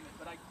monument.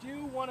 But I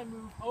do want to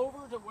move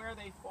over to where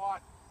they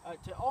fought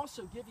to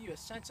also give you a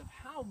sense of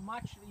how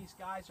much these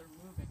guys are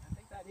moving. I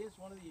think that is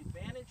one of the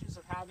advantages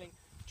of having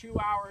 2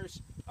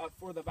 hours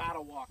for the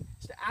battle walk,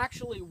 is to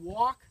actually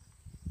walk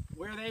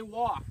where they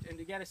walked and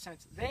to get a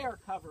sense. They are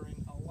covering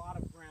a lot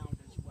of ground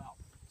as well.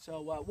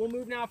 So we'll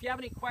move now. If you have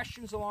any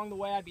questions along the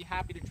way, I'd be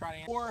happy to try to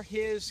answer. For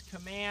his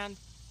command,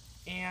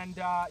 and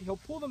he'll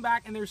pull them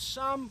back, and there's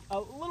a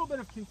little bit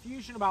of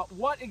confusion about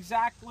what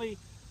exactly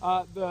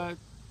the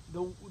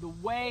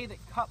way that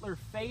Cutler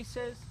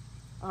faces.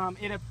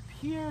 It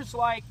appears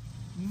like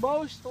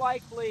most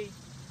likely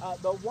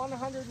The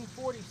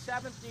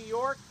 147th New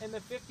York and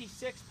the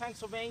 56th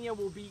Pennsylvania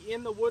will be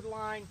in the wood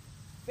line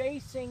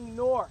facing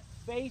north,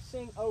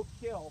 facing Oak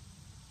Hill,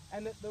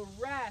 and the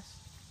rest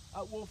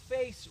will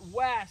face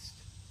west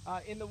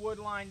in the wood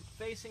line,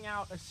 facing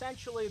out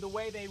essentially the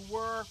way they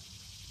were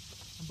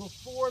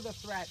before the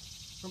threat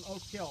from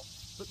Oak Hill.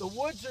 But the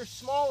woods are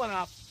small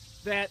enough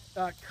that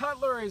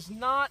Cutler is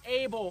not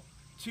able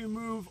to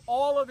move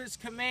all of his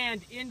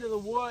command into the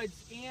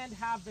woods and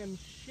have them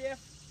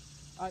shift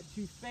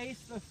to face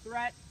the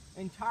threat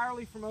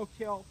entirely from Oak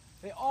Hill.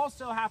 They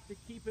also have to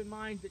keep in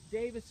mind that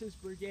Davis's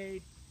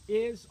brigade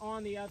is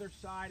on the other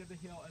side of the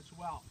hill as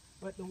well.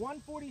 But the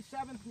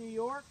 147th New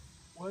York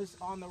was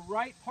on the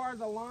right part of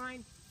the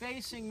line,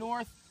 facing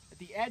north at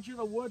the edge of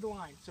the wood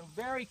line, so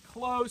very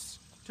close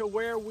to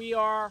where we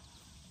are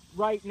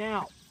right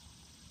now.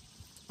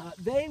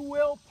 They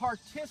will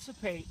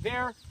participate,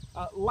 their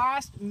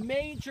last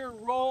major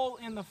role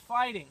in the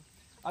fighting,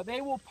 they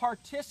will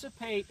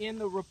participate in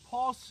the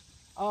repulse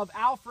of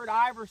Alfred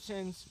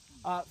Iverson's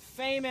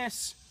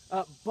famous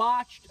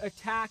botched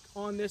attack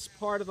on this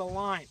part of the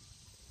line.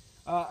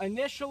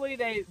 Initially,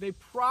 they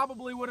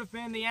probably would have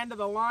been the end of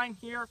the line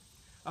here.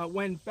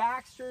 When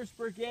Baxter's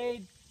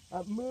brigade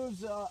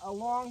moves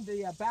along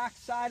the back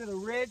side of the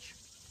ridge,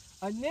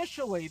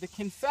 initially the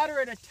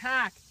Confederate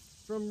attack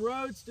from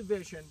Rhodes'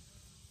 division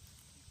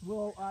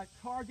will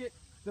target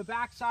the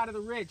back side of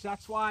the ridge.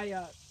 That's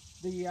why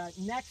the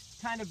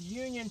next kind of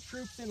Union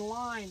troops in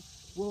line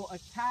will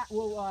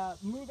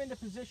move into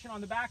position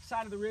on the back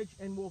side of the ridge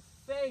and will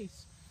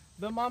face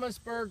the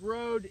Mummersburg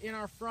Road in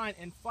our front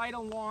and fight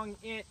along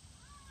it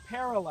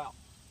parallel.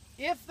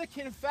 If the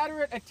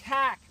Confederate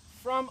attack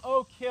from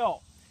Oak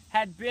Hill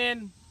had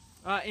been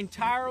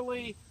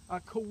entirely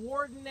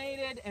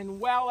coordinated and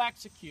well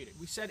executed,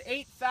 we said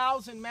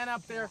 8,000 men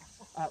up there,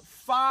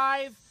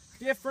 5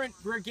 different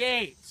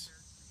brigades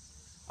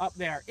up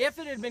there. If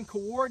it had been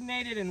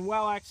coordinated and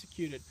well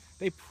executed,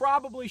 they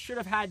probably should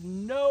have had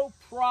no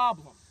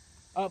problem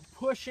of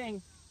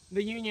pushing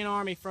the Union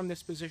Army from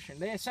this position.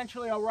 They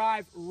essentially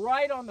arrived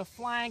right on the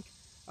flank,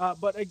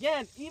 but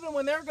again, even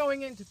when they're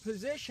going into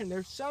position,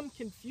 there's some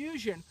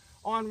confusion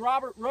on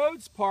Robert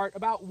Rhodes' part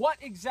about what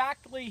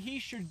exactly he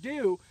should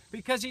do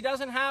because he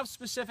doesn't have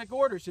specific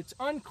orders. It's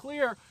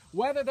unclear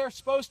whether they're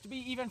supposed to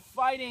be even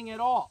fighting at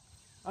all.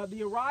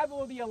 The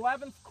arrival of the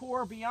 11th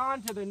Corps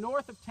beyond to the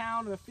north of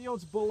town, the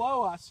fields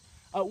below us,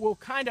 will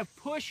kind of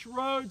push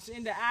Rhodes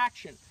into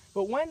action.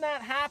 But when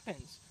that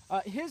happens,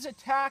 his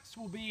attacks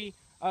will be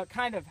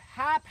kind of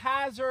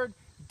haphazard,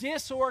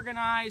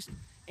 disorganized,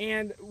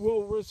 and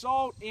will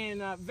result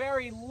in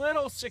very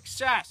little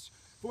success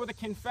for the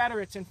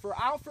Confederates and for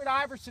Alfred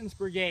Iverson's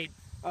brigade,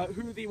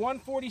 who the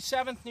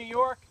 147th New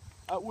York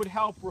would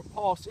help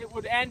repulse. It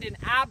would end in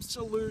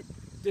absolute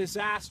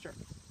disaster.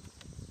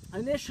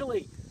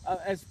 Initially,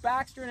 as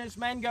Baxter and his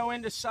men go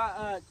into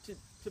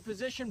to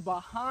position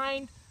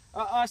behind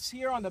us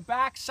here on the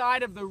back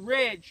side of the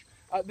ridge,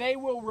 they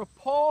will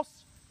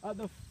repulse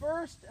the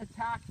first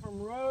attack from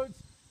Rhodes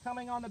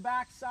coming on the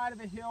back side of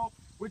the hill,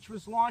 which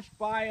was launched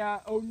by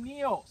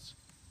O'Neill's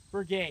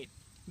brigade.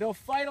 They'll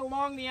fight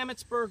along the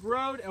Emmitsburg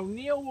Road.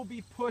 O'Neill will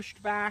be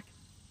pushed back,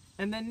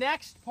 and the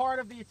next part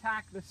of the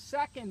attack, the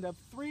second of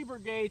 3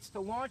 brigades to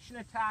launch an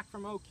attack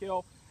from Oak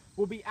Hill,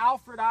 will be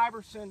Alfred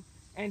Iverson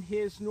and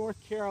his North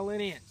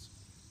Carolinians.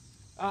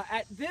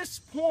 At this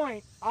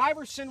point,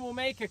 Iverson will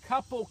make a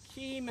couple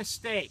key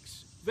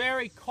mistakes,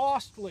 very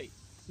costly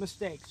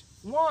mistakes.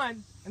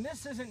 One, and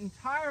this isn't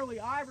entirely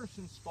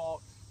Iverson's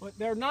fault, but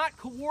they're not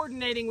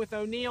coordinating with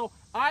O'Neill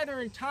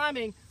either in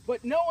timing,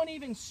 but no one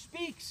even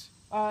speaks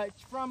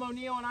from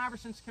O'Neill and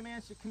Iverson's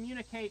commands to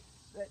communicate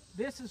that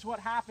this is what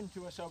happened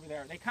to us over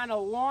there. They kind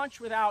of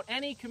launch without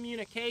any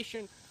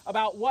communication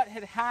about what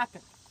had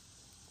happened.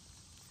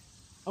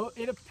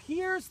 It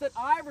appears that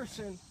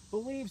Iverson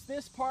believes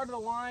this part of the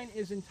line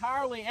is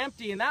entirely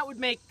empty, and that would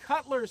make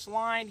Cutler's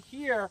line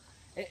here,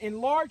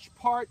 in large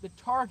part, the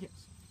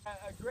targets.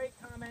 A great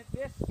comment.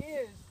 This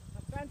is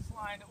the fence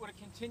line that would have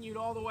continued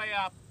all the way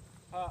up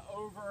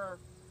over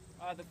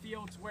the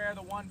fields where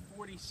the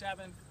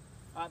 147th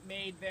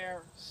made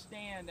their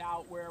stand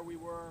out where we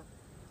were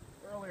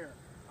earlier.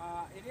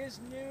 It is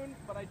noon,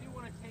 but I do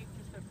want to take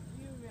just a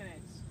few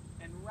minutes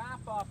and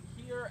wrap up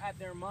here at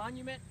their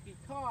monument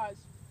because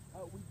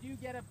we do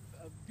get a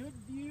good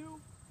view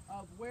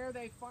of where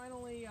they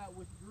finally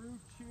withdrew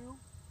to.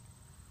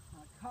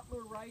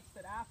 Cutler writes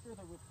that after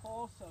the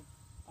repulse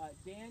of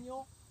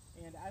Daniel,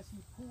 and as he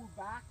pulled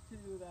back to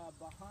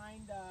the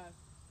behind,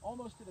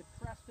 almost to the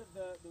crest of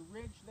the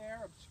ridge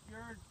there,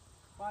 obscured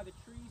by the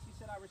trees, he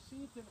said, "I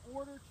received an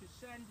order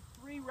to send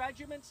 3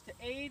 regiments to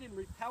aid in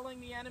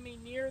repelling the enemy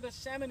near the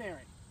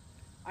seminary.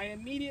 I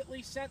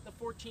immediately sent the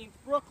 14th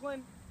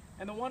Brooklyn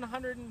and the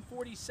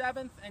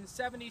 147th and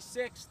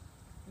 76th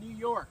New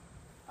York."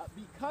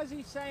 Because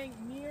he's saying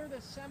near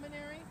the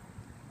seminary,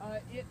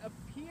 it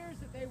appears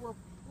that they were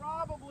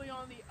probably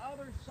on the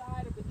other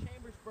side of the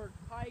Chambersburg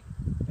Pike.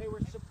 They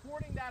were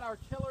supporting that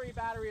artillery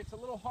battery. It's a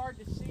little hard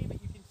to see,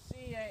 but you can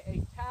see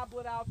a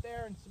tablet out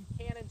there and some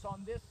cannons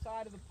on this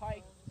side of the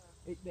pike.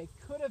 They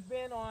could have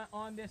been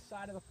on this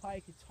side of the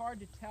pike. It's hard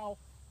to tell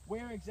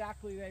where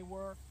exactly they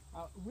were.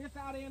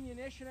 Without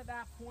ammunition at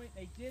that point,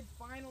 they did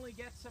finally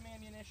get some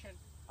ammunition,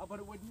 but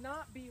it would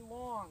not be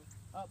long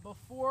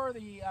before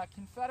the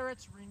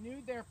Confederates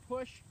renewed their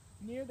push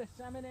near the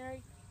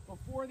seminary.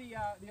 Before the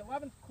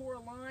 11th Corps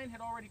line had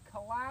already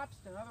collapsed,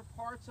 and other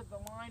parts of the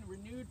line,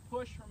 renewed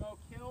push from Oak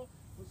Hill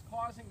was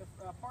causing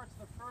the parts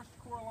of the 1st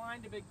Corps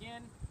line to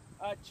begin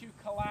to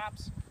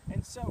collapse.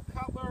 And so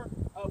Cutler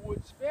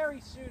would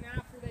very soon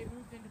after they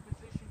moved into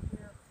position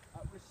here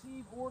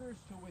receive orders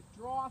to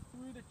withdraw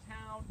through the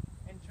town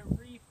and to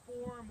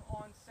reform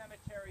on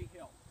Cemetery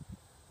Hill.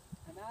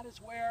 And that is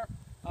where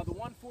the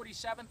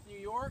 147th New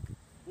York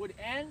would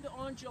end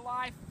on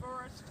July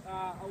 1st,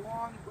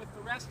 along with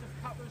the rest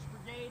of Cutler's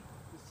brigade.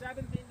 The 7th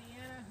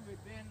Indiana, who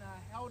had been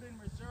held in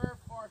reserve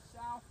far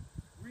south,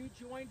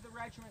 rejoined the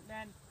regiment.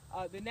 Then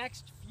the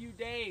next few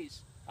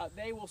days,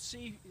 they will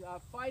see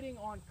fighting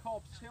on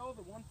Culp's Hill.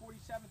 The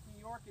 147th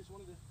New York is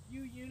one of the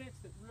few units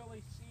that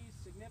really sees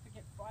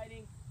significant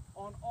fighting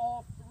on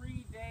all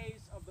 3 days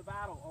of the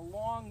battle,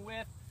 along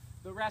with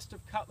the rest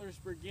of Cutler's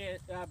brigade,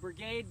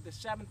 the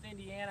 7th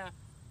Indiana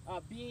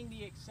being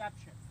the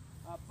exception.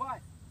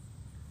 But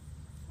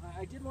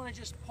I did want to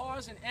just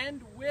pause and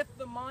end with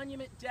the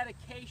monument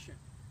dedication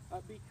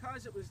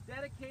because it was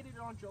dedicated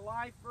on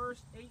July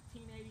 1st,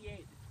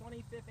 1888, the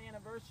 25th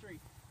anniversary,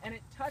 and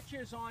it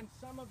touches on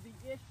some of the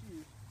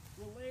issues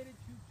related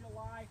to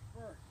July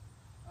 1st.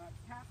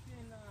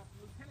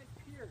 Lieutenant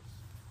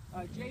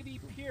Pierce, J.B.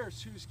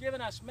 Pierce, who's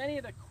given us many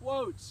of the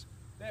quotes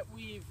that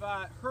we've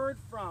heard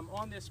from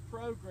on this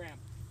program,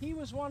 he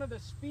was one of the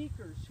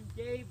speakers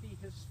who gave the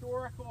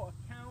historical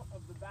account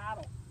of the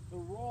battle, the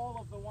role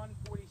of the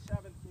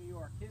 147th New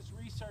York. His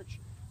research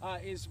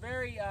is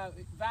very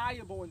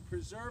valuable in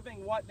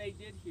preserving what they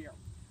did here.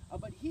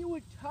 But he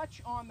would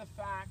touch on the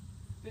fact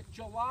that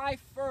July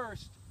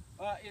 1st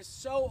is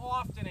so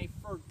often a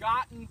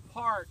forgotten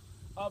part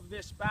of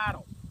this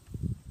battle.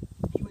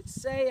 He would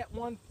say at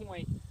one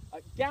point,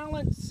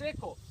 Gallant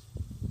Siggins,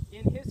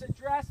 in his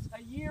address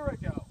a year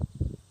ago,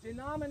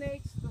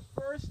 denominates the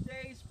first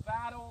day's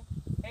battle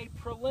a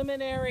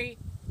preliminary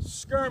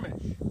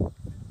skirmish.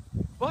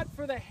 But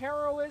for the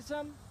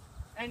heroism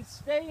and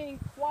staying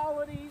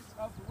qualities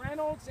of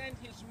Reynolds and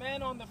his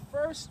men on the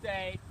first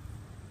day,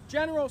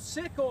 General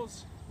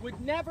Siggins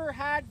would never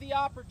had the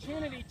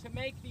opportunity to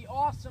make the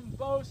awesome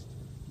boast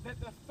that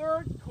the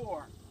 3rd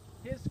Corps,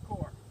 his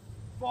corps,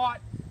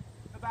 fought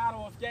the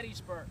Battle of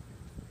Gettysburg.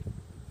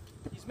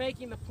 He's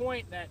making the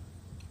point that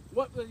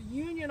what the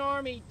Union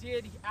Army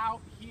did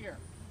out here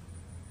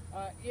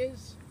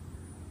is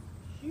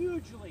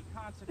hugely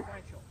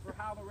consequential for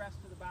how the rest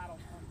of the battle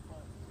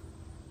unfolds.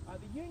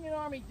 The Union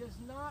Army does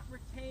not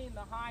retain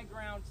the high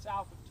ground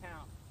south of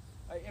town.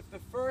 If the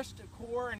 1st Corps